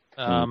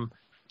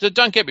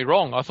 Don't get me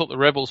wrong. I thought the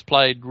Rebels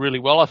played really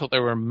well. I thought they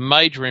were a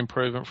major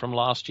improvement from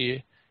last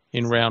year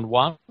in round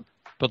 1,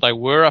 but they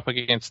were up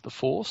against the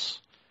Force.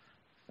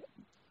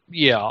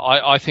 Yeah,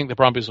 I think the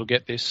Brumbies will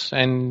get this,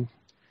 and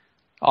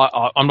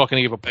I'm not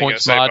going to give a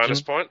points margin.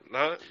 Bonus point?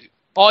 No.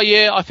 Oh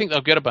yeah, I think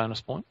they'll get a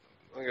bonus point.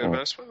 They'll get a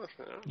bonus point.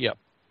 Yep.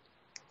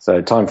 So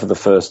time for the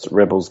first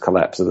Rebels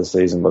collapse of the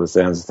season by the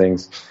sounds of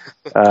things.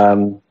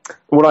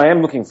 What I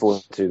am looking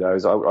forward to, though,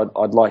 is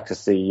I'd like to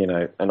see,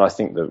 and I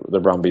think the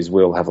Brumbies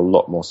will have a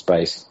lot more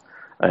space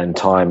and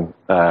time,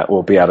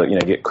 will be able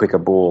to, get quicker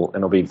ball, and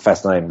it'll be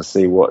fascinating to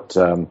see what,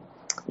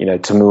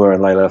 Tamua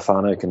and Leila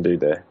Fano can do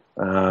there,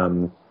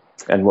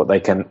 and what they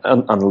can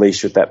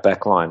unleash with that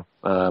back line,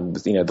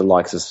 the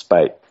likes of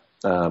Spate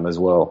as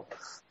well.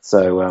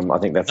 So I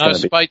think that's going to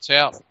be... No, Spate's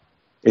out.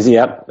 Is he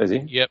out? Is he?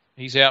 Yep,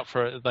 he's out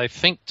for, they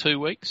think, 2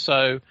 weeks.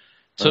 So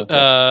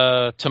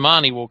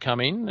Tamani will come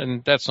in,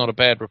 and that's not a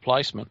bad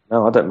replacement.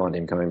 No, I don't mind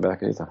him coming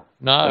back either.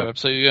 No,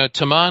 absolutely.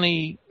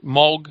 Tamani,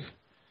 Mogg.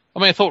 I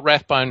mean, I thought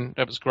Rathbone,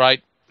 that was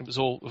great. It was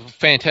all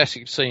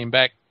fantastic to see him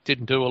back.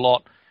 Didn't do a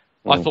lot.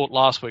 I thought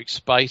last week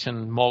Spate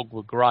and Mogg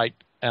were great,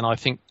 and I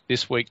think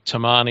this week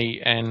Tamani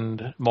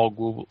and Mogg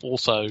will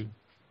also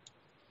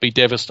be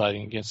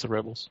devastating against the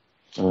Rebels.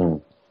 Yeah,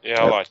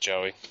 I like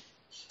Joey.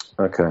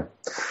 Okay.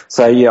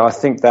 So, yeah, I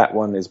think that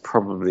one is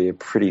probably a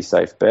pretty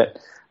safe bet.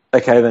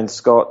 Okay, then,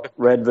 Scott,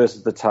 Red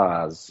versus the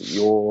Tars.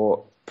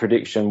 Your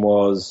prediction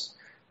was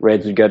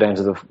Reds would go down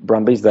to the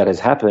Brumbies. That has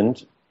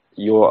happened.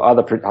 Your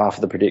other half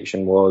of the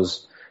prediction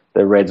was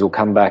the Reds will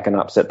come back and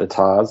upset the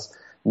Tars.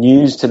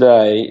 News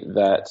today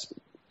that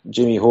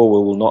Jimmy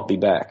Horwell will not be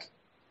back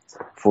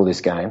for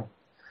this game.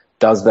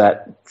 does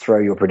that throw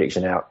your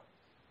prediction out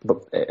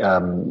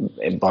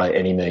by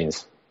any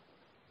means?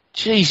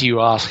 Geez,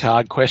 you ask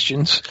hard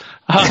questions.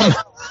 I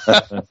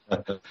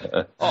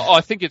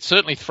think it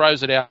certainly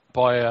throws it out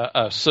by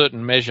a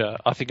certain measure.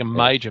 I think a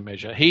major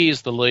measure. He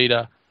is the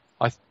leader.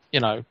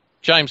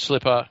 James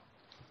Slipper,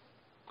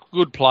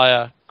 good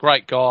player,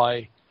 great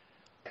guy.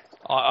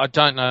 I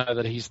don't know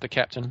that he's the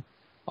captain.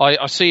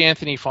 I see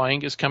Anthony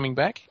Fainga's coming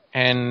back.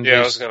 And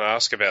I was going to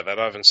ask about that.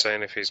 I haven't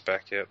seen if he's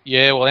back yet.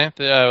 Yeah,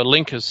 well,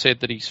 Link has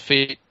said that he's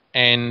fit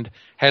and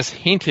has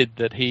hinted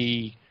that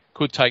he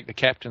could take the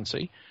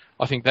captaincy.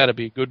 I think that'd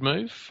be a good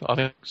move. I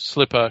think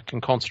Slipper can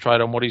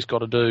concentrate on what he's got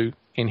to do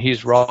in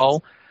his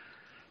role.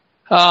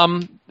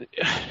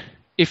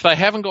 If they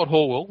haven't got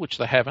Horwell, which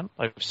they haven't,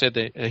 they've said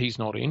that he's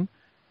not in.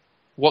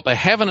 What they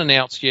haven't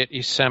announced yet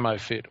is Samo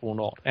fit or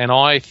not. And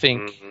I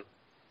think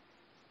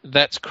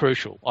that's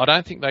crucial. I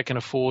don't think they can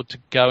afford to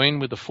go in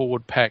with a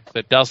forward pack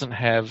that doesn't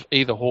have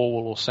either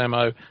Horwell or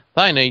Samo.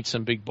 They need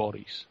some big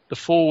bodies. The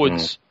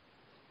forwards,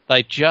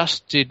 they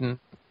just didn't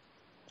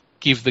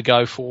give the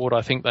go forward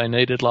I think they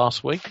needed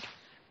last week.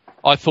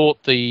 I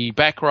thought the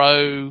back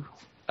row,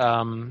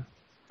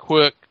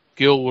 Quirk,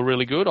 Gill were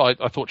really good.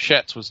 I thought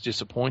Schatz was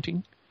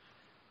disappointing.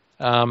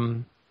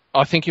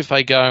 I think if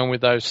they go in with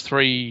those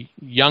three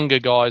younger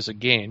guys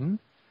again,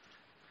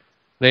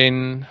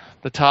 then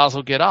the Tars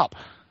will get up.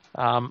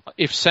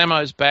 If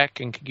Samo's back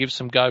and can give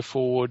some go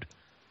forward,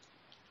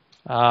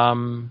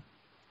 and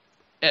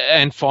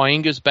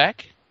Fainga's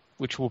back,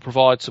 which will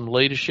provide some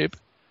leadership,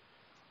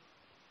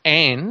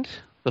 and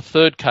the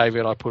third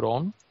caveat I put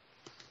on,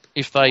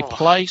 if they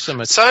play some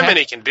attack... So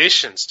many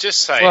conditions.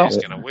 Just say who's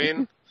going to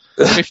win.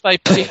 If they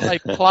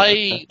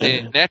play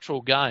their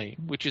natural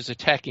game, which is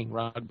attacking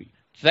rugby,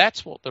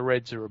 that's what the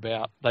Reds are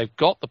about. They've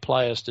got the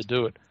players to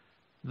do it.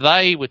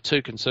 They were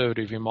too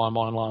conservative in my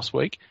mind last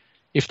week.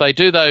 If they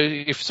do though,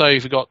 if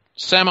you've got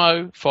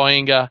Samo,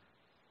 Fainga,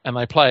 and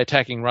they play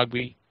attacking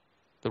rugby,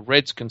 the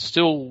Reds can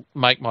still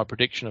make my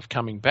prediction of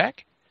coming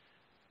back.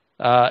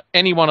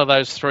 Any one of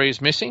those three is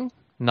missing?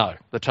 No,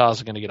 the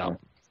Tars are going to get up.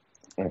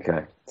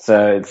 Okay.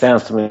 So it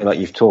sounds to me like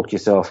you've talked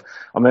yourself.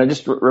 I mean,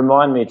 just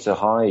remind me to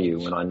hire you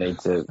when I need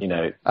to,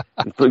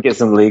 get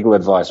some legal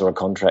advice or a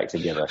contract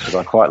together, because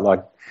I quite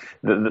like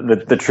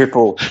the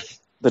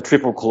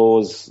triple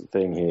clause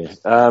thing here.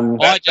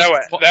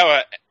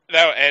 They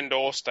were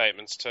and/or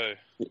statements too.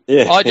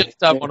 Yeah. I just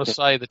don't want to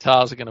say the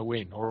Tars are going to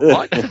win. All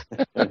right.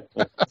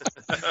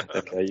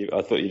 Okay,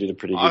 I thought you did a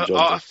pretty good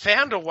job. I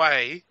found a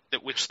way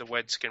that which the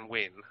Reds can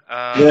win.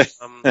 And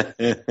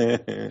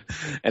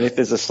if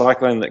there's a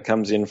cyclone that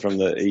comes in from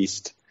the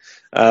east.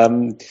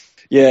 The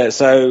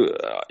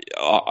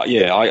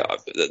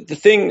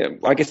thing,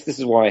 I guess this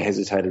is why I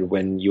hesitated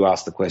when you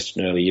asked the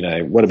question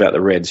earlier, what about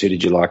the Reds? Who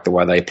did you like the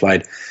way they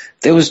played?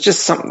 There was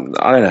just something,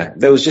 I don't know,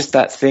 there was just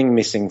that thing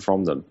missing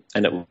from them.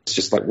 And it was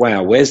just like,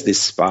 wow, where's this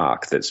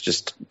spark that's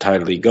just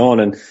totally gone?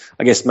 And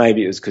I guess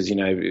maybe it was because,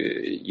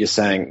 you're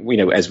saying,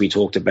 as we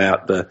talked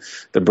about, the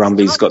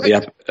Brumbies got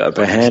the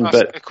upper hand.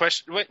 But a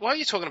question, why are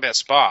you talking about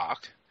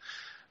spark?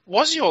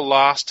 Was your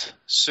last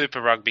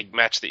Super Rugby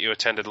match that you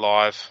attended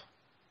live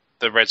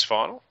the Reds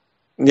final?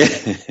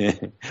 Yeah.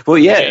 Well,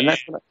 yeah, and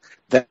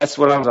that's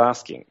what I was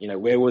asking.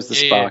 Where was the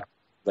spark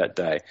that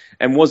day?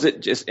 And was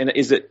it just? And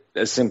is it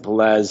as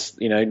simple as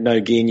no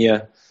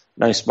Genia,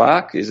 no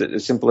spark? Is it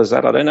as simple as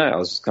that? I don't know. I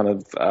was kind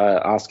of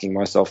asking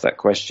myself that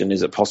question.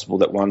 Is it possible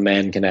that one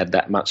man can add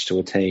that much to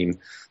a team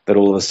that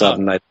all of a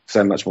sudden they're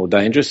so much more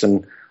dangerous?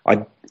 And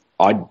I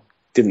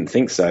didn't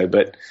think so,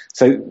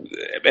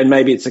 and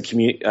maybe it's a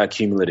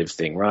cumulative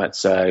thing, right?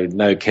 So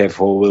no Kev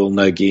Horwell,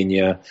 no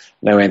Genia,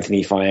 no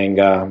Anthony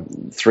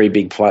Fainga, three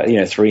big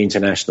three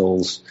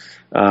internationals.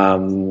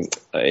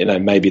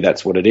 Maybe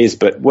that's what it is.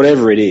 But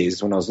whatever it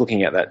is, when I was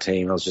looking at that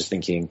team, I was just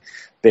thinking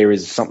there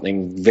is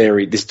something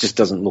this just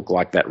doesn't look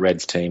like that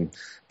Reds team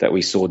that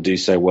we saw do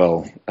so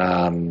well.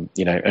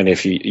 Only a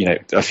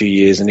few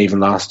years, and even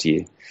last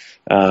year.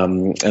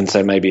 And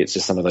so maybe it's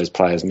just some of those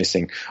players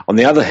missing. On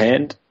the other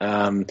hand,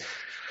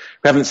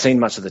 we haven't seen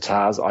much of the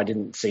Tars. I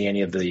didn't see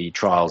any of the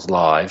trials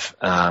live.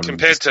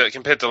 Compared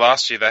to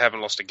last year, they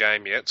haven't lost a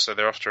game yet, so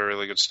they're off to a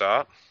really good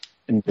start.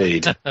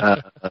 Indeed.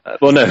 They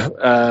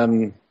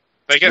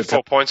get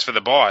 4 points for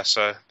the bye,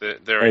 so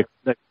they're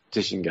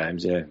competition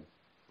games. Yeah.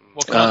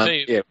 Well, can I tell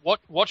you,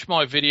 watch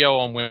my video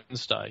on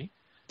Wednesday,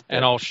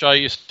 and I'll show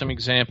you some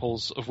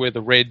examples of where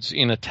the Reds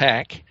in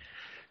attack.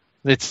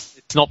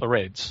 It's not the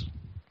Reds.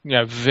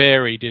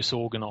 Very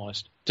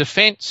disorganised.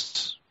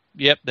 Defence,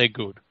 yep, they're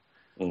good.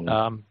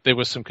 There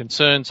were some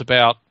concerns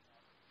about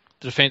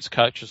the defence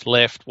coaches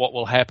left, what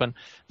will happen.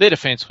 Their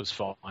defence was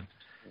fine.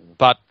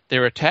 But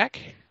their attack,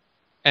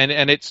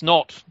 and it's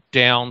not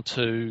down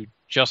to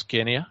just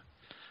Genia.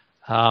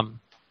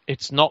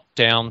 It's not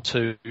down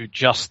to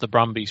just the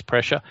Brumbies'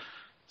 pressure.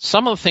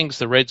 Some of the things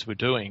the Reds were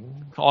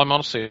doing, I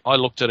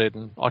looked at it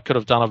and I could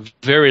have done a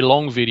very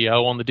long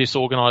video on the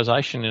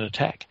disorganisation in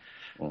attack.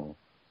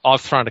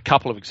 I've thrown a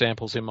couple of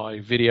examples in my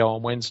video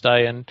on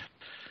Wednesday, and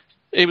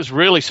it was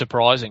really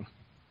surprising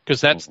because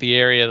that's the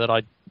area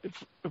that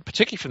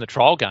particularly from the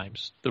trial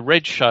games, the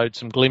Reds showed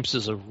some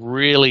glimpses of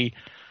really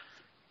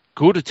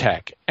good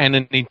attack and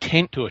an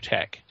intent to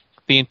attack.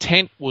 The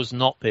intent was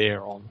not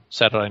there on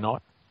Saturday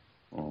night.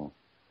 Mm.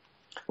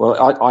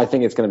 Well, I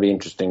think it's going to be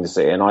interesting to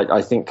see. And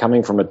I think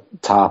coming from a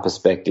TAR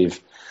perspective,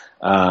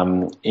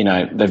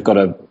 they've got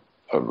a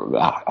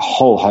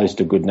whole host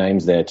of good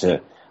names there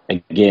to,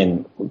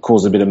 again,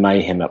 cause a bit of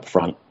mayhem up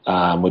front,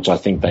 which I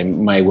think they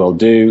may well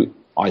do.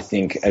 I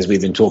think, as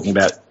we've been talking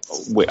about,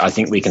 I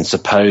think we can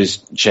suppose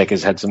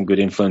Cheika's had some good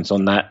influence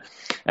on that.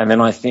 And then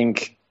I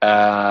think,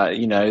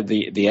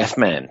 the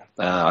F-man,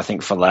 I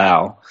think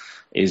Folau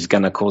is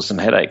going to cause some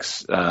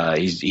headaches.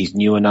 He's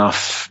new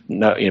enough.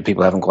 No,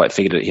 people haven't quite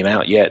figured him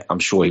out yet. I'm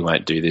sure he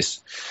won't do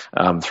this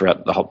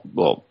throughout the whole.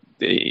 Well,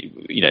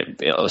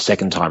 a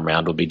second time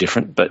round will be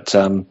different. But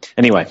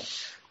anyway,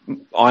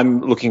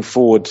 I'm looking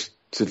forward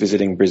to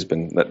visiting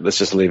Brisbane. Let's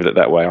just leave it at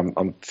that way.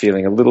 I'm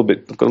feeling I've got a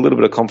little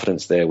bit of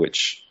confidence there,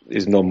 which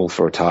is normal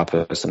for a TAR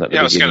person.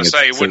 I was going to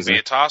say you wouldn't be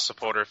a TAR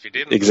supporter if you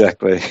didn't.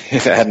 Exactly,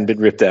 if it hadn't been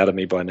ripped out of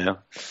me by now.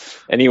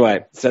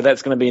 Anyway, so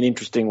that's going to be an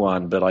interesting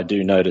one, but I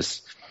do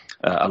notice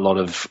a lot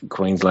of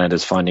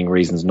Queenslanders finding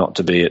reasons not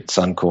to be at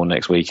Suncorp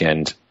next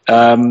weekend.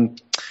 We've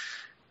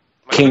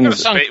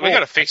got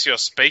to fix your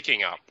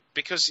speaking up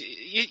because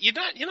you're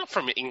not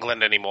from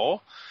England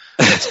anymore.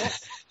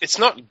 It's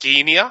not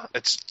Guinea,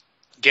 it's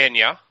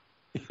Genya.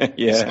 Yeah.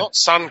 It's not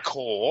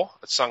Suncorp,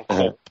 it's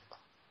Suncorp.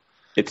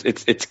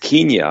 It's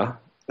Kenya.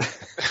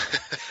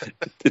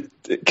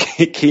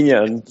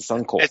 Kenya and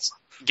Suncorp. It's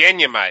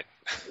Genya, mate.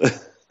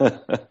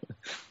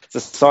 It's a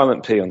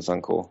silent P on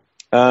Suncorp.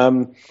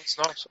 It's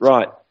not.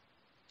 Right.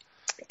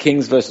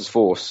 Kings versus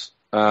Force.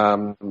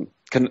 Can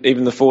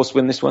even the Force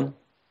win this one?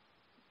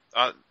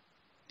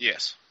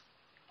 Yes.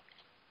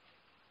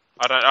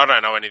 I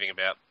don't know anything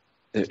about.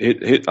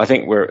 I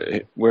think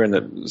we're in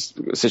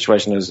the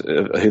situation as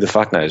who the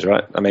fuck knows,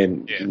 right? I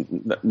mean, yeah.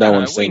 No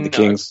one's seen the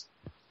Kings.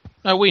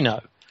 No, we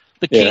know.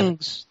 The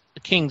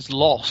Kings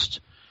lost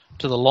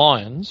to the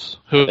Lions,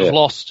 who have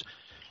lost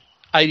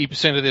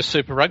 80% of their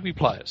Super Rugby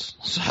players.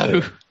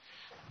 So,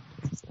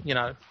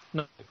 no,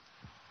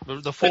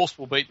 the Force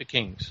will beat the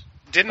Kings.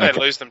 Didn't they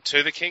lose them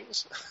to the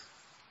Kings?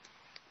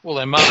 Well,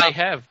 they may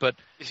have, but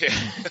yeah.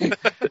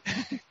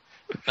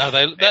 No,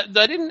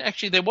 they didn't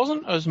actually. There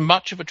wasn't as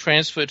much of a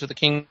transfer to the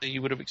Kings that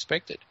you would have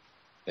expected.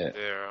 Yeah.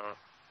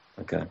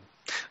 Okay.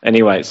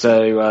 Anyway,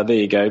 so there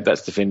you go.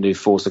 That's definitive.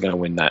 Force are going to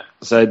win that.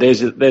 So there's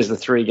the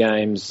three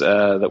games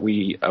that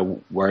we are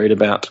worried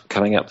about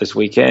coming up this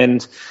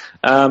weekend.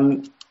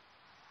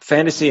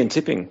 Fantasy and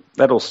tipping,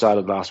 that all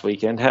started last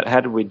weekend.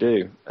 How did we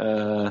do?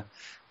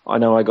 I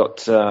know I got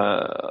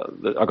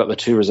the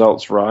two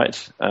results right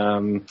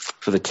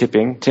for the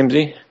tipping.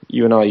 Timsy,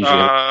 you and I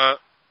usually.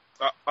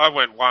 I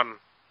went one.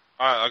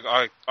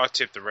 I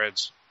tipped the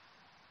Reds.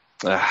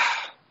 There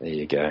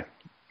you go.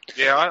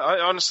 Yeah,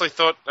 I honestly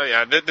thought.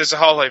 There's a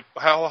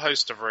whole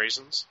host of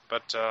reasons,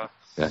 but.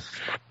 Yeah.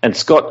 And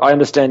Scott, I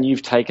understand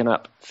you've taken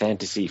up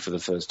fantasy for the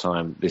first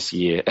time this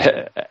year.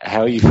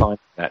 How are you finding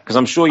that? Because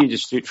I'm sure you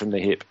just shoot from the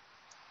hip.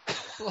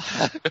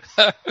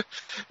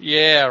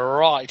 Yeah,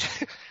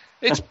 right.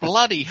 It's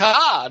bloody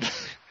hard.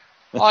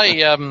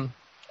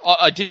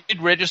 I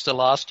did register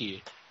last year,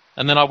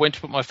 and then I went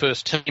to put my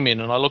first team in,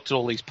 and I looked at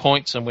all these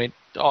points and went,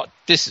 "Oh,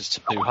 this is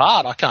too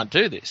hard. I can't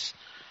do this."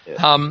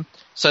 Yeah.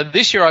 So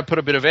this year I put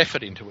a bit of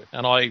effort into it,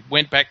 and I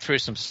went back through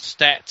some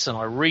stats, and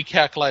I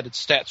recalculated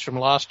stats from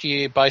last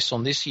year based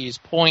on this year's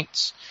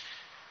points,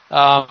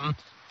 and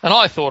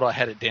I thought I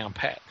had it down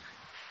pat.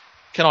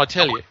 Can I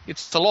tell you,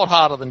 it's a lot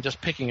harder than just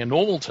picking a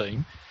normal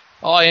team.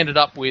 I ended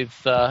up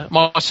with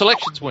my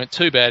selections weren't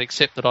too bad,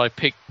 except that I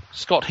picked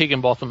Scott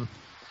Higginbotham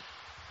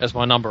as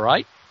my number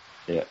 8,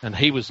 and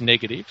he was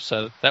negative,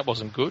 so that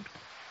wasn't good.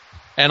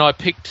 And I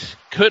picked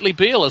Kurtley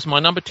Beale as my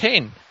number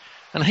 10.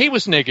 And he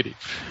was negative.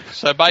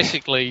 So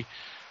basically,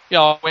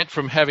 I went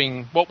from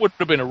having what would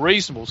have been a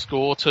reasonable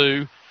score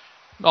to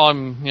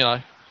I'm,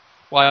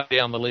 way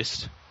down the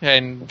list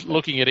and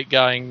looking at it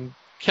going,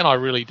 can I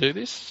really do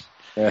this?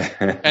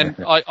 And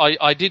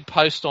I did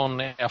post on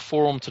our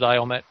forum today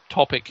on that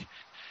topic,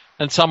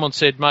 and someone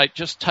said, mate,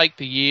 just take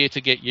the year to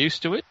get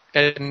used to it.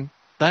 And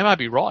they may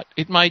be right.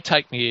 It may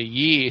take me a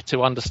year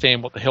to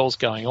understand what the hell's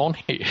going on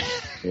here.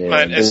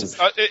 Yeah, mate,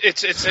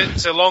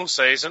 it's a long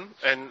season,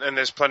 and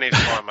there's plenty of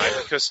time, mate.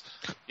 Because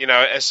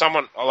as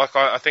someone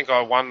I think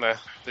I won the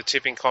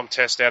tipping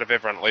contest out of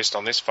everyone, at least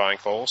on this phone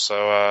call.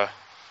 So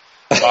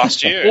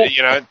last year,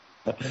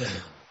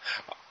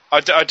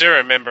 I do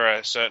remember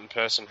a certain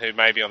person who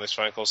may be on this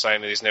phone call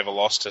saying that he's never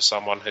lost to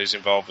someone who's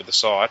involved with the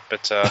side,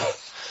 but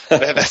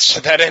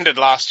that ended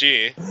last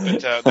year.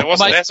 But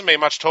there hasn't been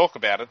much talk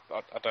about it.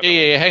 I don't know.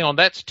 Yeah, hang on,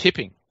 that's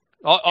tipping.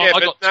 No,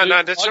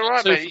 that's all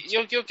right, mate.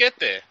 You'll get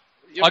there.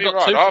 You'll be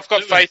right. I've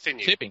got faith in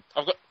you. Tipping.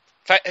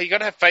 You got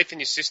to have faith in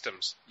your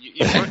systems.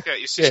 You work out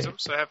your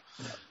systems. Yeah.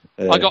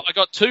 I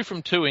got 2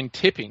 from 2 in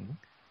tipping,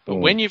 but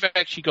when you've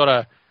actually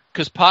got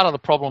because part of the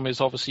problem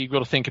is obviously you've got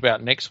to think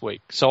about next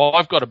week. So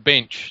I've got a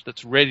bench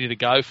that's ready to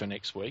go for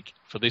next week,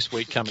 for this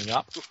week coming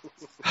up.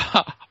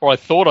 Or I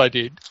thought I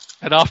did.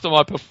 And after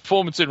my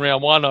performance in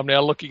round one, I'm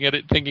now looking at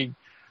it thinking,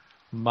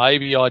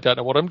 maybe I don't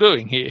know what I'm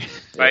doing here.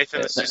 Faith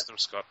in the system,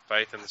 Scott.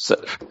 Faith in the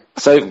system.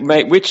 So,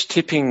 mate, which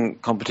tipping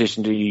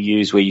competition do you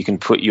use where you can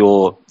put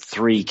your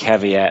 3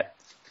 caveat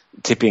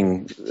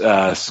tipping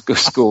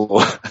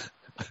score?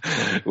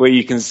 Where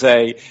you can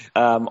say,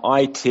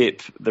 I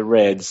tip the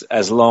Reds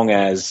as long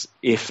as,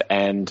 if,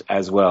 and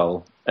as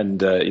well,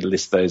 and you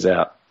list those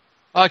out.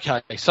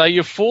 Okay, so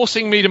you're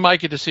forcing me to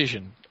make a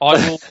decision.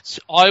 I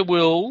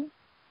will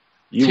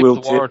You tip will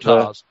the tip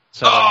Waratahs.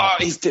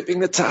 he's tipping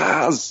the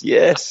Tars.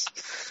 Yes.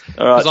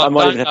 All right.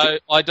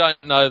 I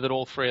don't know that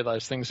all 3 of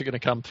those things are going to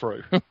come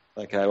through.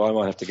 Okay, well, I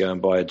might have to go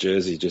and buy a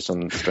jersey just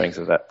on the strength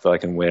of that, so I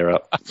can wear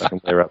up.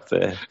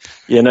 There.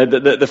 Yeah, no,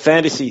 the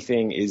fantasy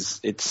thing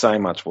it's so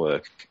much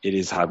work. It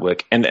is hard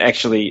work. And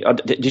actually,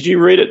 did you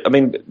read it? I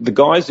mean, the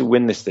guys who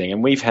win this thing,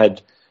 and we've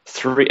had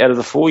 3 out of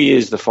the 4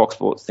 years the Fox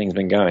Sports thing's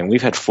been going.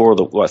 We've had 3 of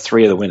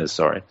the winners.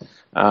 Sorry.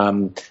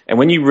 And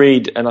when you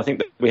read, and I think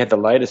that we had the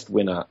latest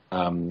winner,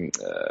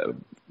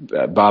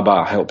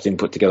 Baba helped him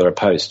put together a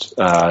post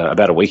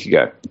about a week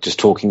ago, just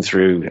talking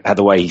through how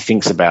the way he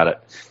thinks about it.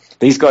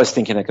 These guys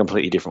think in a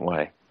completely different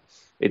way.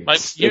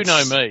 Mate, you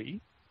know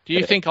me. Do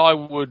you think I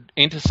would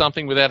enter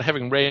something without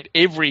having read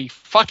every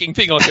fucking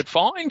thing I could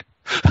find?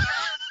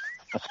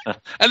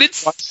 And it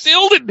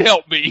still didn't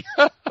help me.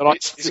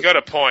 He's got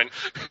a point.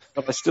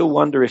 But I still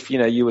wonder if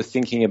you were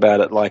thinking about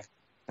it like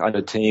on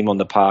a team on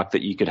the park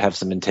that you could have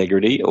some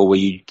integrity, or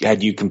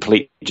had you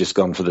completely just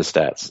gone for the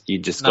stats?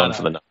 You'd just gone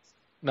for the numbers.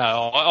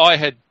 No,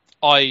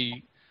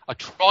 I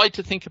tried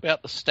to think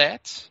about the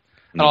stats,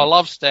 and I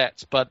love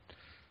stats, but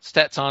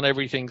stats aren't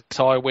everything.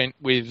 So I went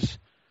with,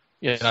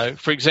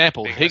 for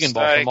example,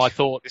 Higginbotham. I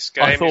thought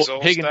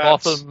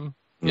Higginbotham,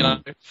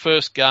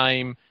 first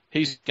game,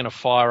 he's going to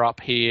fire up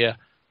here.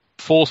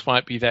 Force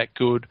won't be that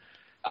good.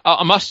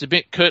 I must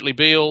admit, Kurtley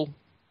Beale,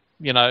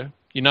 you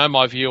know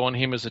my view on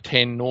him as a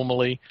 10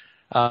 normally.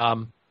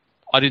 I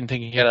didn't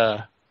think he had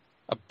a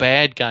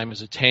bad game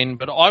as a 10,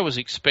 but I was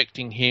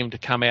expecting him to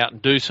come out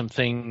and do some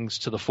things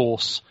to the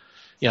Force,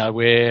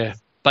 where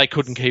they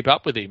couldn't keep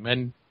up with him.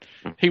 And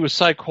he was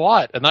so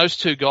quiet. And those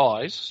 2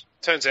 guys...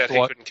 Turns out he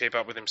couldn't keep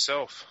up with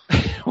himself.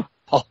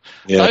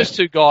 Those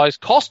 2 guys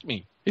cost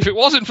me. If it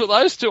wasn't for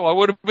those 2, I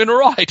would have been all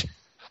right.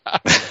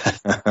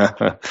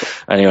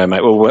 Anyway,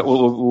 mate,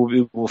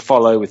 we'll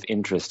follow with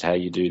interest how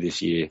you do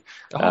this year.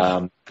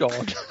 Oh,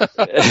 God.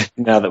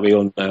 Now that we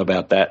all know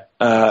about that.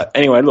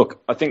 Anyway,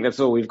 look, I think that's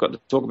all we've got to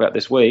talk about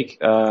this week.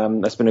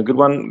 That's been a good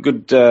one.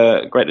 Great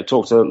to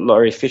talk to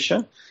Laurie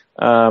Fisher.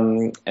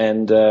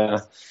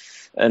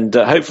 And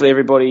hopefully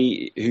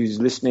everybody who's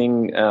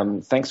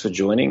listening, thanks for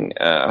joining.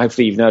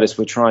 Hopefully you've noticed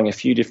we're trying a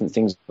few different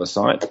things on the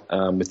site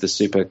with the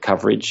super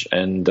coverage,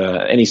 and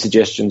any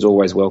suggestions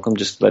always welcome.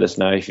 Just let us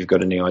know if you've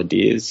got any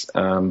ideas.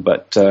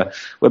 But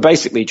we're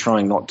basically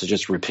trying not to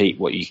just repeat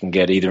what you can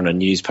get either in a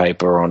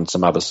newspaper or on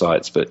some other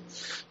sites, but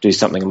do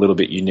something a little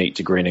bit unique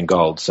to Green and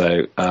Gold.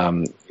 So,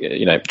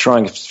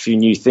 trying a few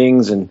new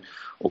things and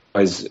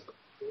always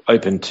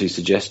open to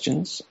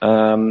suggestions.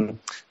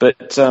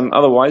 But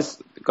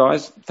otherwise,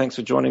 guys, thanks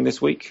for joining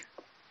this week.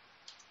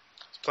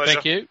 It's a pleasure.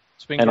 Thank you.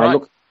 It's been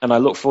great. I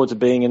look forward to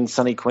being in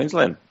sunny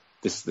Queensland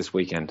this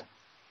weekend.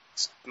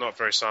 It's not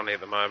very sunny at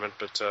the moment,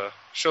 but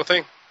sure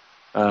thing.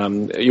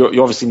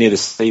 You're obviously near the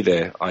sea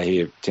there, I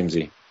hear,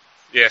 Timsy.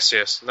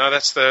 Yes. No,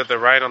 that's the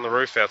rain on the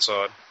roof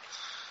outside.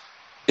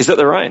 Is that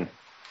the rain?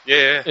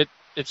 Yeah.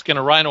 It's going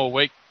to rain all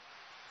week,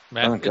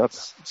 man. Oh, God.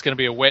 It's going to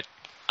be a wet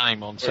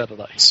game on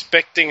Saturday.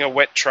 Expecting a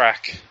wet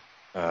track.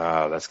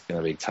 That's going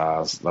to be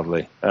Tars.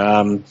 Lovely.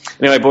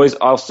 Anyway, boys,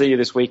 I'll see you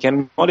this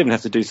weekend. Might even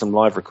have to do some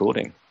live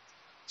recording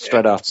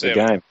straight after the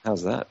game.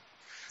 How's that?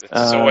 It's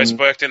always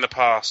worked in the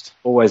past.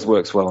 Always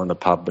works well in the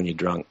pub when you're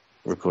drunk,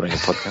 recording a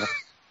podcast.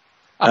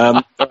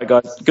 All right,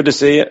 guys, good to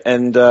see you.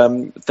 And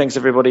thanks,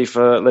 everybody,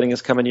 for letting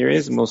us come in your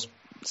ears. And we'll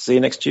see you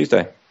next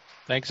Tuesday.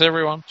 Thanks,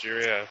 everyone.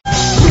 Cheerio.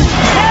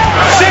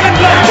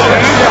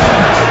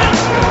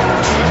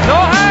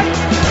 No